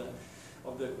side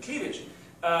of the cleavage.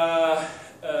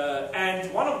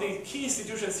 And one of the key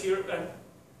institutions here,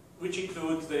 which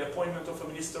include the appointment of a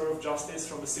Minister of Justice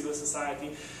from the civil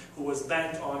society who was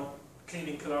bent on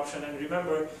cleaning corruption. And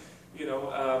remember,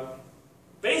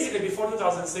 basically before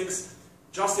 2006,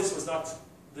 justice was not,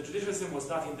 the judicial system was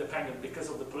not independent because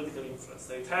of the political influence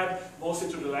that it had, mostly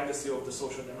through the legacy of the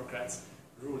Social Democrats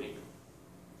ruling.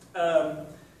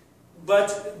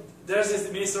 But there's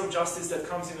this Minister of Justice that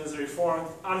comes in as a reform.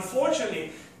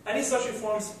 Unfortunately, any such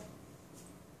reforms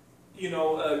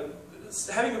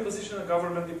having a position in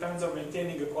government depends on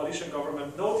maintaining a coalition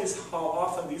government. Notice how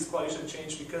often these coalitions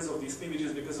change because of these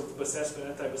cleavages, because of Băsescu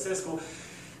and anti-Băsescu.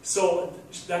 So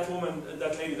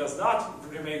that lady does not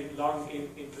remain long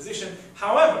in position.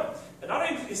 However, another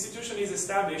institution is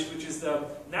established, which is the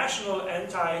National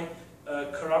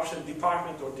Anti-Corruption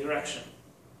Department or Direction,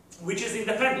 which is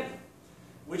independent.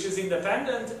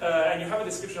 And you have a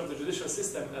description of the judicial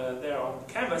system there on the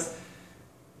canvas,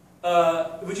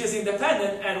 which is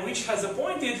independent and which has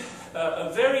appointed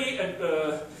a very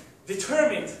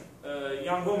determined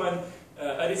young woman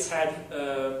at its head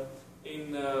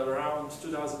in around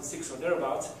 2006 or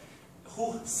thereabouts,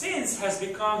 who since has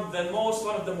become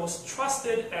one of the most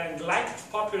trusted and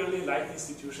popularly liked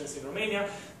institutions in Romania,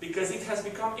 because it has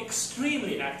become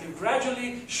extremely active,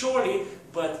 gradually, surely,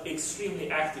 but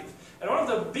extremely active. And one of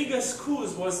the biggest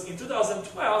coups was in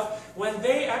 2012, when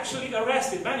they actually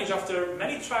managed, after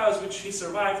many trials which he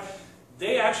survived,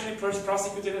 they actually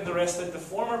prosecuted and arrested the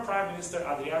former Prime Minister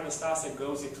Adrian Năstase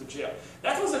goes into jail.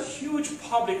 That was a huge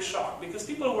public shock, because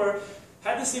people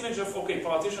had this image of, okay,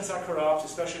 politicians are corrupt,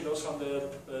 especially those from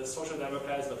the Social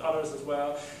Democrats, but others as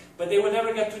well, but they will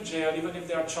never get to jail, even if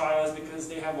there are trials, because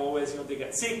they have always, they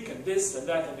get sick, and this, and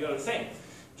that, and the other thing.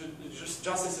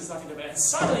 Justice is not independent. And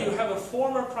suddenly you have a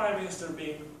former Prime Minister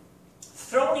being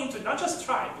thrown into, not just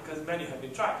tried, because many have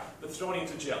been tried, but thrown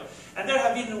into jail. And there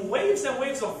have been waves and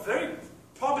waves of very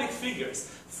public figures,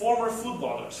 former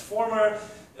footballers, former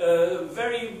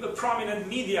very prominent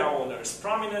media owners,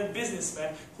 prominent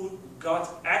businessmen who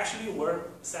actually were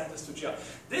sentenced to jail.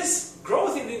 This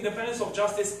growth in the independence of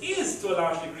justice is to a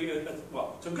large degree,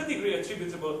 to a good degree,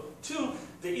 attributable to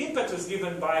the impetus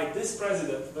given by this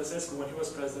president, Băsescu, when he was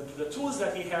president, to the tools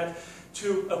that he had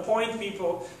to appoint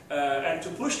people and to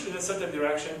push in a certain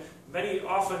direction, many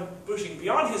often pushing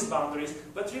beyond his boundaries.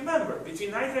 But remember,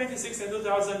 between 1996 and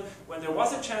 2000, when there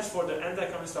was a chance for the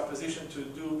anti-communist opposition to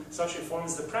do such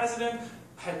reforms, the president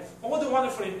had all the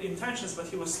wonderful intentions, but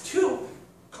he was too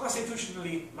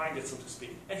constitutionally minded, so to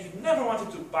speak. And he never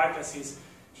wanted to bypass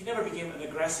he never became an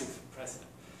aggressive president.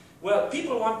 Well,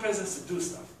 people want presidents to do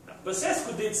stuff. Now,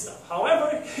 Băsescu did stuff.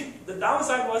 However, the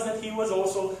downside was that he was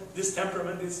also this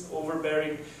temperament, this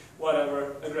overbearing,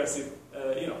 whatever, aggressive,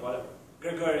 whatever,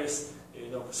 gregarious,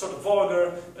 sort of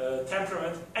vulgar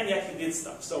temperament, and yet he did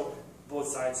stuff. So both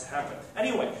sides happened.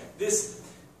 Anyway, this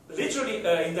literally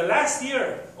in the last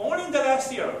year, only in the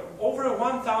last year, over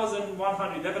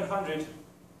 1,100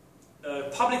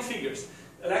 public figures,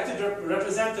 elected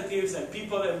representatives and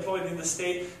people employed in the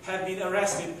state have been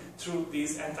arrested through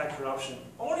these anti-corruption.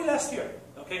 Only last year,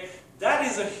 okay? That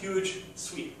is a huge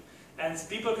sweep. And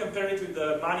people compare it with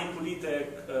the Mani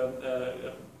Pulite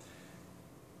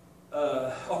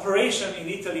operation in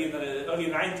Italy in the early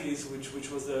 90s, which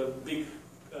was a big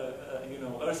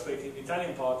earthquake in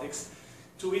Italian politics,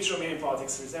 to which Romanian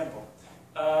politics resemble.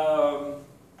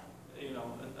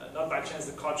 Not by chance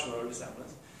the cultural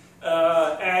resemblance.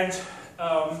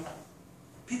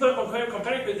 People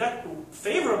comparing with that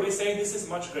favorably, saying this is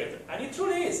much greater. And it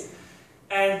truly is.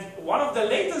 And one of the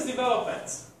latest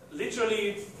developments,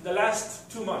 literally the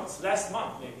last 2 months, last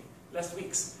month maybe, last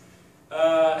weeks,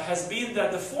 has been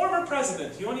that the former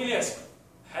president, Ion Iliescu,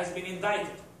 has been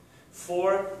indicted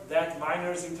for that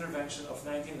miners' intervention of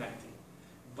 1990.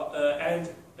 And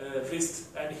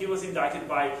he was indicted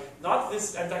by not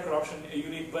this anti-corruption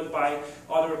unit, but by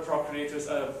other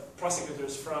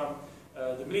prosecutors from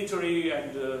the military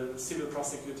and civil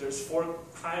prosecutors for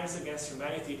crimes against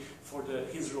humanity for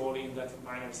his role in that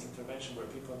miners' intervention where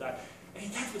people died. And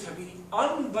that would have been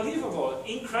unbelievable,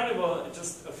 incredible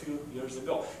just a few years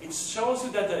ago. It shows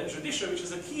you that the judiciary, which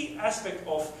is a key aspect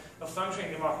of a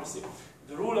functioning democracy,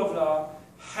 the rule of law,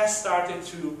 has started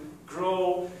to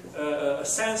grow a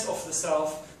sense of the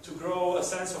self, to grow a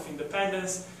sense of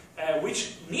independence,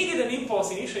 which needed an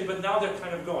impulse initially, but now they're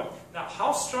kind of going. Now,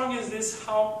 how strong is this?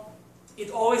 It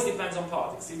always depends on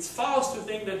politics. It's false to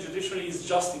think that judiciary is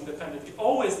just independent. It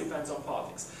always depends on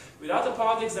politics. Without a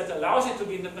politics that allows it to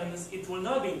be independent, it will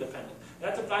not be independent.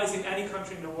 That applies in any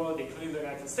country in the world, including the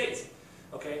United States.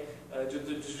 Okay? The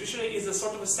judiciary is a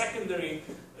sort of a secondary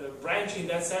branch in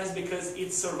that sense, because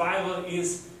its survival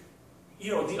is,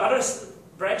 the other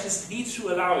branches need to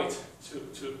allow it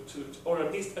or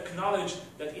at least acknowledge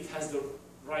that it has the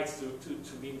right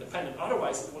to be independent.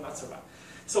 Otherwise, it will not survive.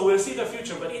 So we'll see the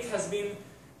future, but it has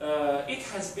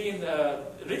been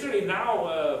literally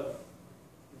now.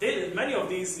 Many of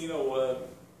these,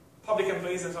 public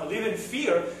employees and so on live in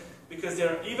fear because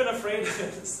they're even afraid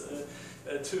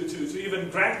to even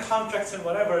grant contracts and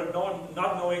whatever, not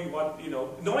knowing what,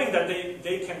 knowing that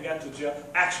they can get to jail,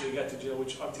 actually get to jail,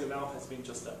 which until now has been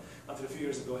just until a few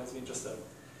years ago has been just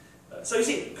so you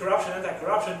see, corruption,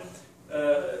 anti-corruption.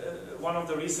 One of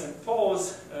the recent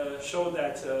polls showed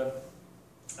that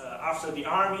after the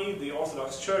army, the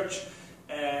Orthodox Church,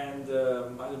 and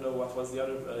I don't know what was the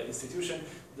other institution,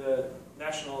 the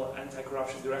National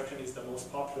Anti-Corruption Direction is the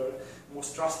most popular,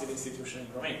 most trusted institution in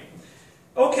Romania.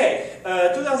 Okay,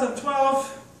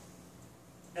 2012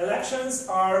 elections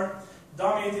are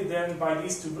dominated then by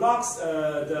these two blocs.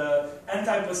 The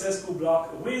anti-Băsescu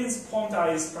bloc wins.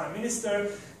 Ponta is prime minister.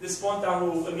 This Ponta,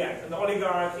 who, again, an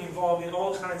oligarch involved in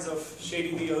all kinds of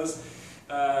shady deals,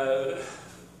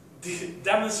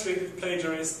 demonstrated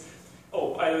plagiarist.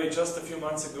 Oh, by the way, just a few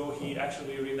months ago, he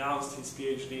actually renounced his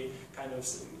PhD, kind of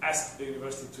asked the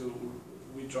university to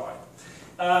withdraw it.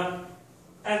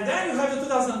 And then you have the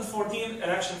 2014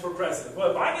 election for president.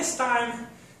 Well, by this time,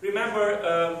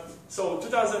 remember, so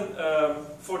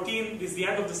 2014 is the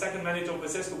end of the second mandate of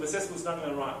Băsescu. Băsescu is not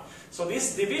going to run. So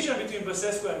this division between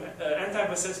Băsescu and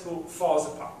anti-Băsescu falls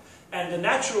apart. And the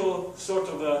natural sort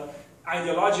of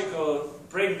ideological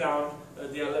breakdown,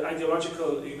 the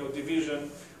ideological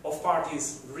division of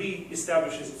parties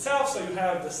re-establishes itself. So you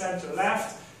have the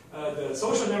center-left, the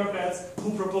Social Democrats,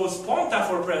 who propose Ponta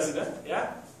for president,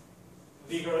 yeah,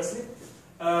 vigorously.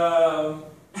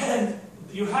 And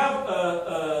you have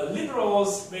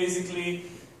liberals, basically.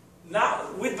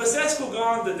 Now, with Băsescu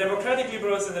gone, the democratic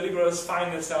liberals and the liberals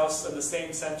find themselves in the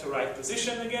same center-right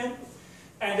position again.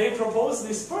 And they propose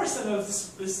this person,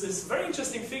 this very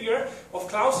interesting figure of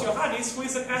Klaus Johannis, who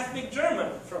is an ethnic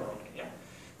German from Romania,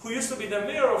 who used to be the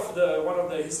mayor of one of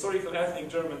the historical ethnic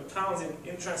German towns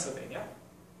in Transylvania.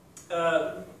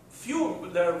 There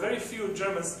are very few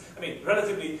Germans, I mean,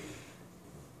 relatively,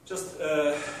 just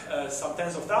some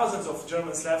tens of thousands of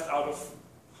Germans left out of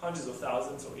hundreds of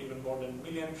thousands, or even more than a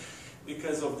million,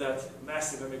 because of that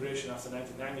massive immigration after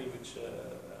 1990, which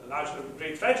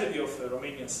great tragedy of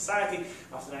Romanian society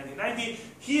after 1990.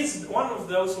 He is one of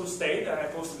those who stayed, and I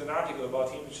posted an article about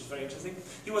him, which is very interesting.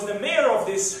 He was the mayor of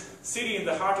this city in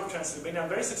the heart of Transylvania, a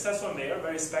very successful mayor,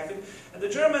 very respected. And the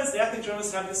Germans, the ethnic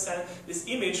Germans, have this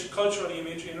image, cultural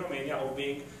image in Romania of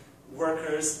being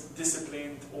workers,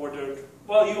 disciplined, ordered.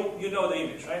 Well, you know the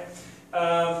image, right?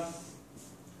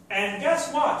 And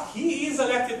guess what? He is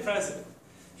elected president.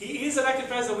 He is elected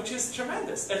president, which is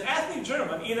tremendous. An ethnic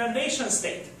German in a nation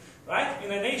state, right?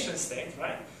 In a nation state,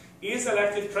 right? Is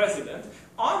elected president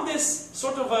on this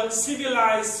sort of a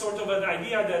civilized, sort of an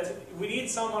idea that we need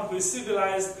someone who is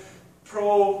civilized,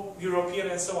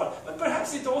 pro-European and so on. But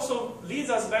perhaps it also leads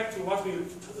us back to what we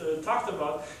talked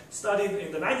about, studied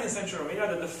in the 19th century Romania,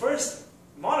 that the first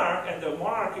monarch and the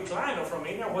monarchic line of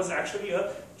Romania was actually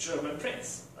a German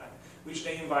prince, right? Which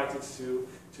they invited to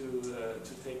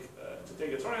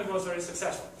take the throne. It was very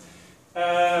successful.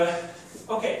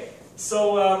 Okay,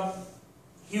 so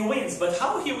he wins, but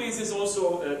how he wins is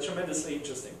also tremendously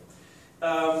interesting.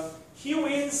 He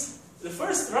wins the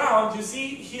first round. You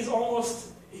see, he's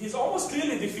almost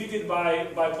clearly defeated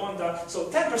by Ponta. So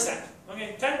 10%.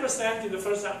 Okay, 10% in the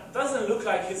first round doesn't look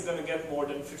like he's going to get more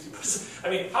than 50%. I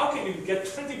mean, how can you get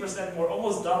 20% more,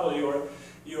 almost double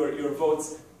your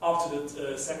votes up to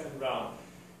the second round?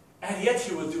 And yet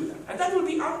he will do that. And that will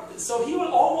be, so he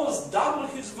will almost double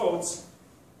his votes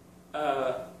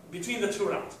between the two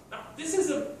rounds. Now, this is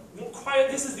the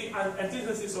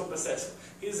antithesis of Băsescu.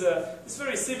 He's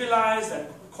very civilized and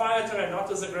quieter and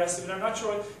not as aggressive. And I'm not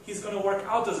sure he's going to work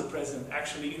out as a president,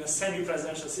 actually, in a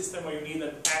semi-presidential system where you need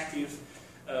an active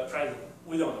president.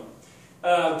 We don't know.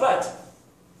 But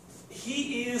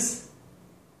he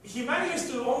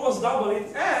manages to almost double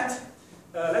it, and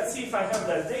let's see if I have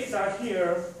that data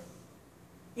here.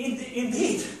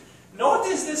 Indeed,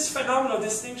 notice this phenomenal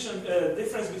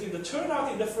difference between the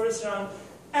turnout in the first round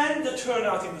and the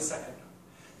turnout in the second round.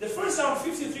 The first round,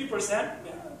 53%, yeah,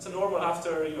 it's a normal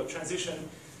after transition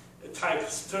type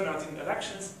turnout in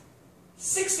elections.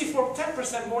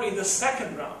 10% more in the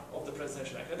second round of the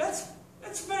presidential election.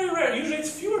 That's very rare. Usually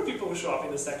it's fewer people who show up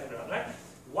in the second round, right?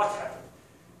 What happened?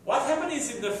 What happened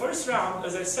is in the first round,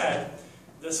 as I said,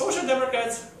 the Social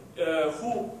Democrats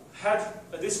who had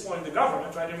at this point the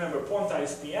government, right? Remember, Ponta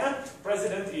is PM,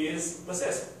 president is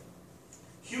Băsescu.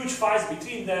 Huge fights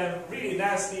between them, really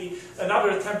nasty.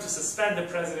 Another attempt to suspend the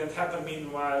president happened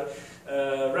meanwhile.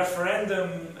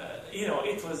 Referendum,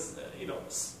 it was,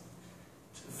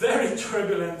 very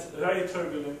turbulent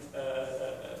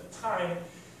time.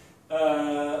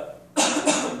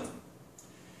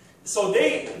 So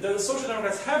the Social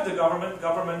Democrats have the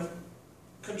government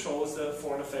controls the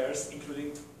foreign affairs,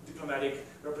 including diplomatic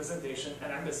representation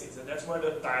and embassies, and that's where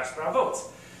the diaspora votes.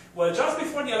 Well, just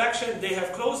before the election, they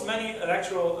have closed many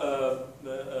electoral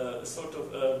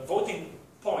voting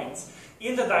points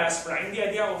in the diaspora, in the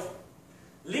idea of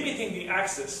limiting the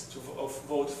access of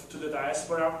vote to the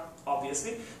diaspora,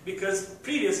 obviously, because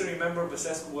previously, remember,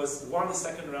 Băsescu won the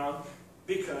second round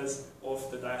because of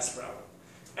the diaspora.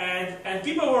 And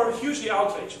people were hugely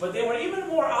outraged, but they were even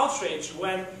more outraged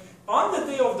when, on the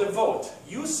day of the vote,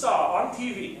 you saw on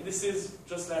TV, and this is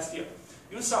just last year,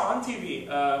 you saw on TV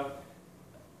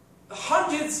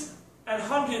hundreds and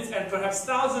hundreds and perhaps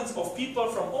thousands of people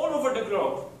from all over the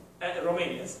globe,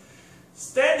 Romanians,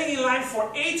 standing in line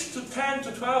for 8 to 10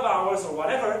 to 12 hours or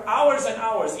whatever, hours and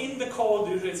hours in the cold.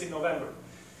 Usually it's in November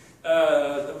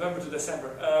to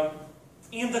December,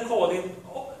 in the cold,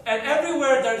 and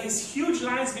everywhere there is huge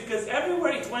lines, because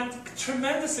everywhere it went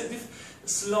tremendously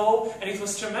slow, and it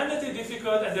was tremendously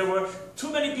difficult, and there were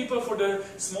too many people for the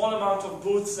small amount of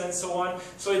booths and so on.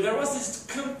 So there was this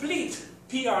complete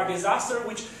PR disaster,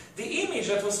 which the image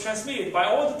that was transmitted by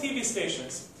all the TV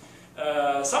stations,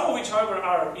 some of which, however,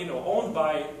 are owned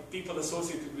by people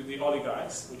associated with the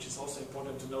oligarchs, which is also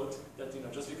important to note that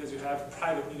just because you have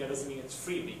private media doesn't mean it's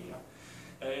free media.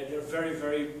 They're very,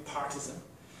 very partisan.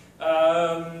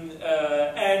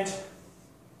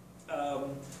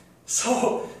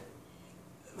 So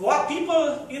what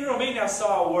people in Romania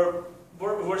saw were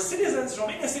citizens,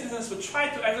 Romanian citizens, who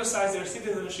tried to exercise their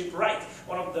citizenship right,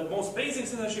 one of the most basic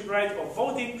citizenship rights of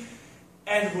voting,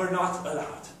 and were not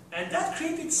allowed. And that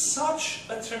created such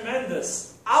a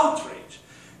tremendous outrage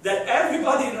that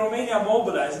everybody in Romania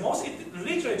mobilized, mostly,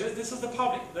 literally, this was the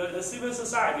public, the civil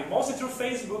society, mostly through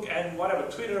Facebook and whatever,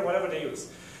 Twitter, whatever they use.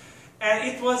 And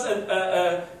it was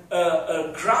a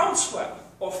groundswell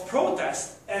of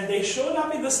protest, and they showed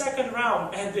up in the second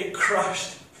round, and they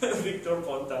crushed Victor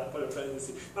Ponta for the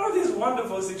presidency. One of these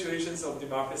wonderful situations of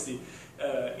democracy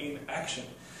in action.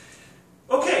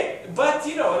 Okay, but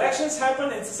elections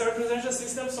happen, it's a presidential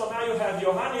system, so now you have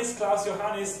Klaus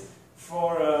Iohannis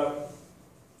for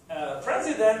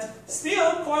president,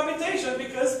 still cohabitation,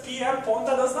 because PM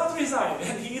Ponta does not resign,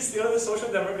 and he is still, the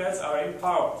Social Democrats are in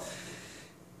power.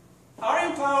 Are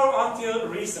in power until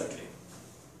recently.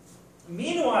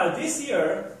 Meanwhile, this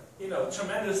year,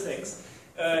 tremendous things.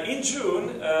 In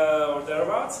June, or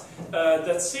thereabouts,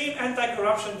 that same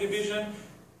anti-corruption division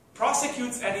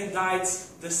prosecutes and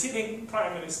indicts the sitting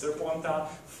Prime Minister Ponta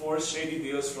for shady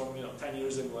deals from 10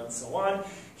 years ago and so on.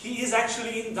 He is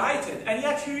actually indicted, and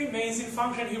yet he remains in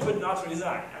function. He would not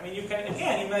resign. I mean, you can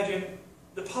again imagine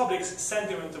the public's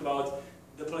sentiment about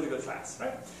the political class,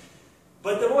 right?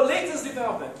 But the more latest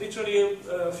development, literally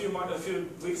a few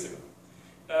weeks ago,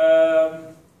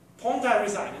 Ponta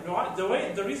resigned.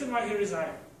 And the reason why he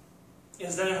resigned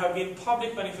is that there have been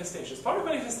public manifestations. Public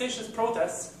manifestations,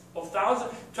 protests of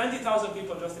 20,000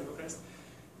 people just in Bucharest,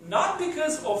 not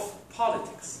because of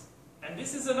politics. And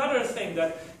this is another thing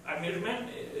that, I mean,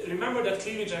 remember that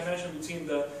cleavage I mentioned between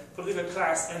the political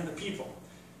class and the people.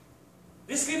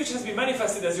 This cleavage has been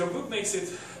manifested, as your book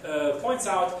points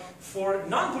out, for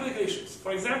non-political issues.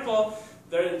 For example,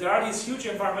 there are these huge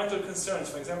environmental concerns,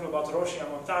 for example, about Roșia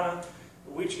Montana,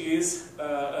 which is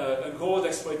a gold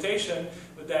exploitation,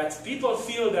 that people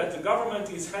feel that the government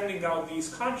is handing out these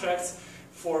contracts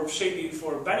for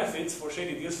benefits, for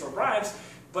shady deals, for bribes,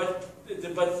 but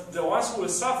the ones who will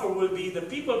suffer will be the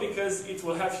people, because it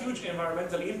will have huge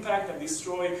environmental impact and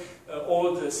destroy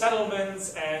all the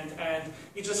settlements, and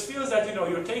it just feels that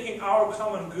you're taking our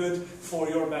common good for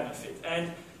your benefit.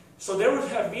 And so there would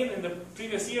have been in the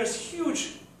previous years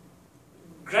huge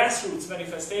grassroots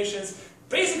manifestations,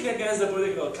 basically against the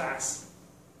political class.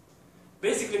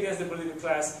 Basically against the political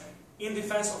class in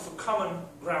defense of a common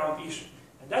ground issue.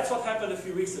 And that's what happened a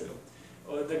few weeks ago.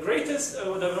 The greatest,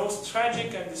 the most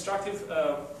tragic and destructive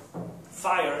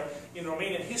fire in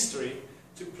Romanian history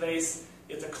took place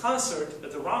at a concert,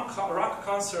 at a rock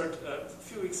concert a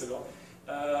few weeks ago,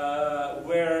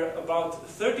 where about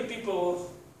 30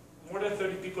 people, more than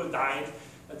 30 people died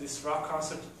at this rock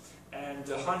concert, and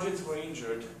hundreds were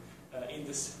injured in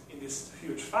this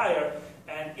huge fire,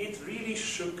 and it really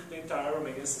shook the entire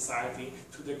Romanian society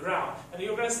to the ground. And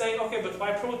you're going to say, okay, but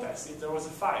why protest if there was a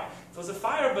fire? It was a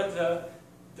fire, but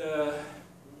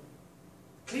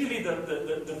clearly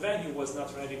the venue was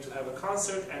not ready to have a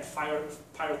concert, and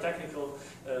pyrotechnical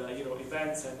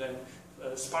events, and then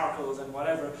sparkles and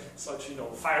whatever, such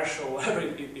fire show, whatever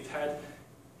it had.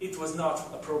 It was not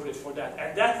appropriate for that.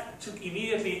 And that took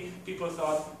immediately, people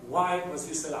thought, why was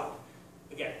this allowed?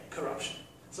 Again, corruption.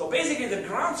 So basically the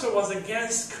groundswell was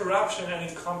against corruption and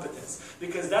incompetence,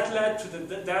 because that led to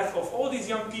the death of all these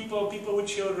young people, people with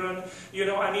children,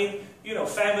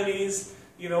 families,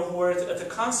 who were at a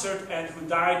concert and who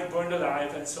died, burned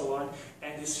alive, and so on.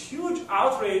 And this huge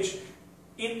outrage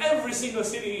in every single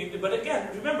city. But again,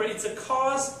 remember, it's a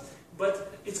cause,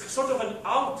 but it's sort of an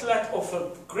outlet of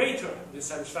a greater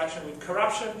dissatisfaction with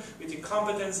corruption, with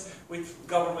incompetence, with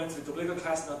government, with the political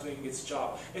class not doing its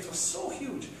job. It was so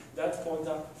huge that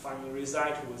Ponta finally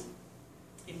resigned, who was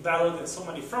embattled in so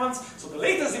many fronts. So the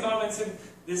latest developments in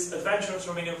this adventurous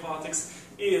Romanian politics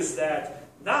is that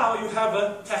now you have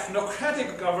a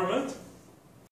technocratic government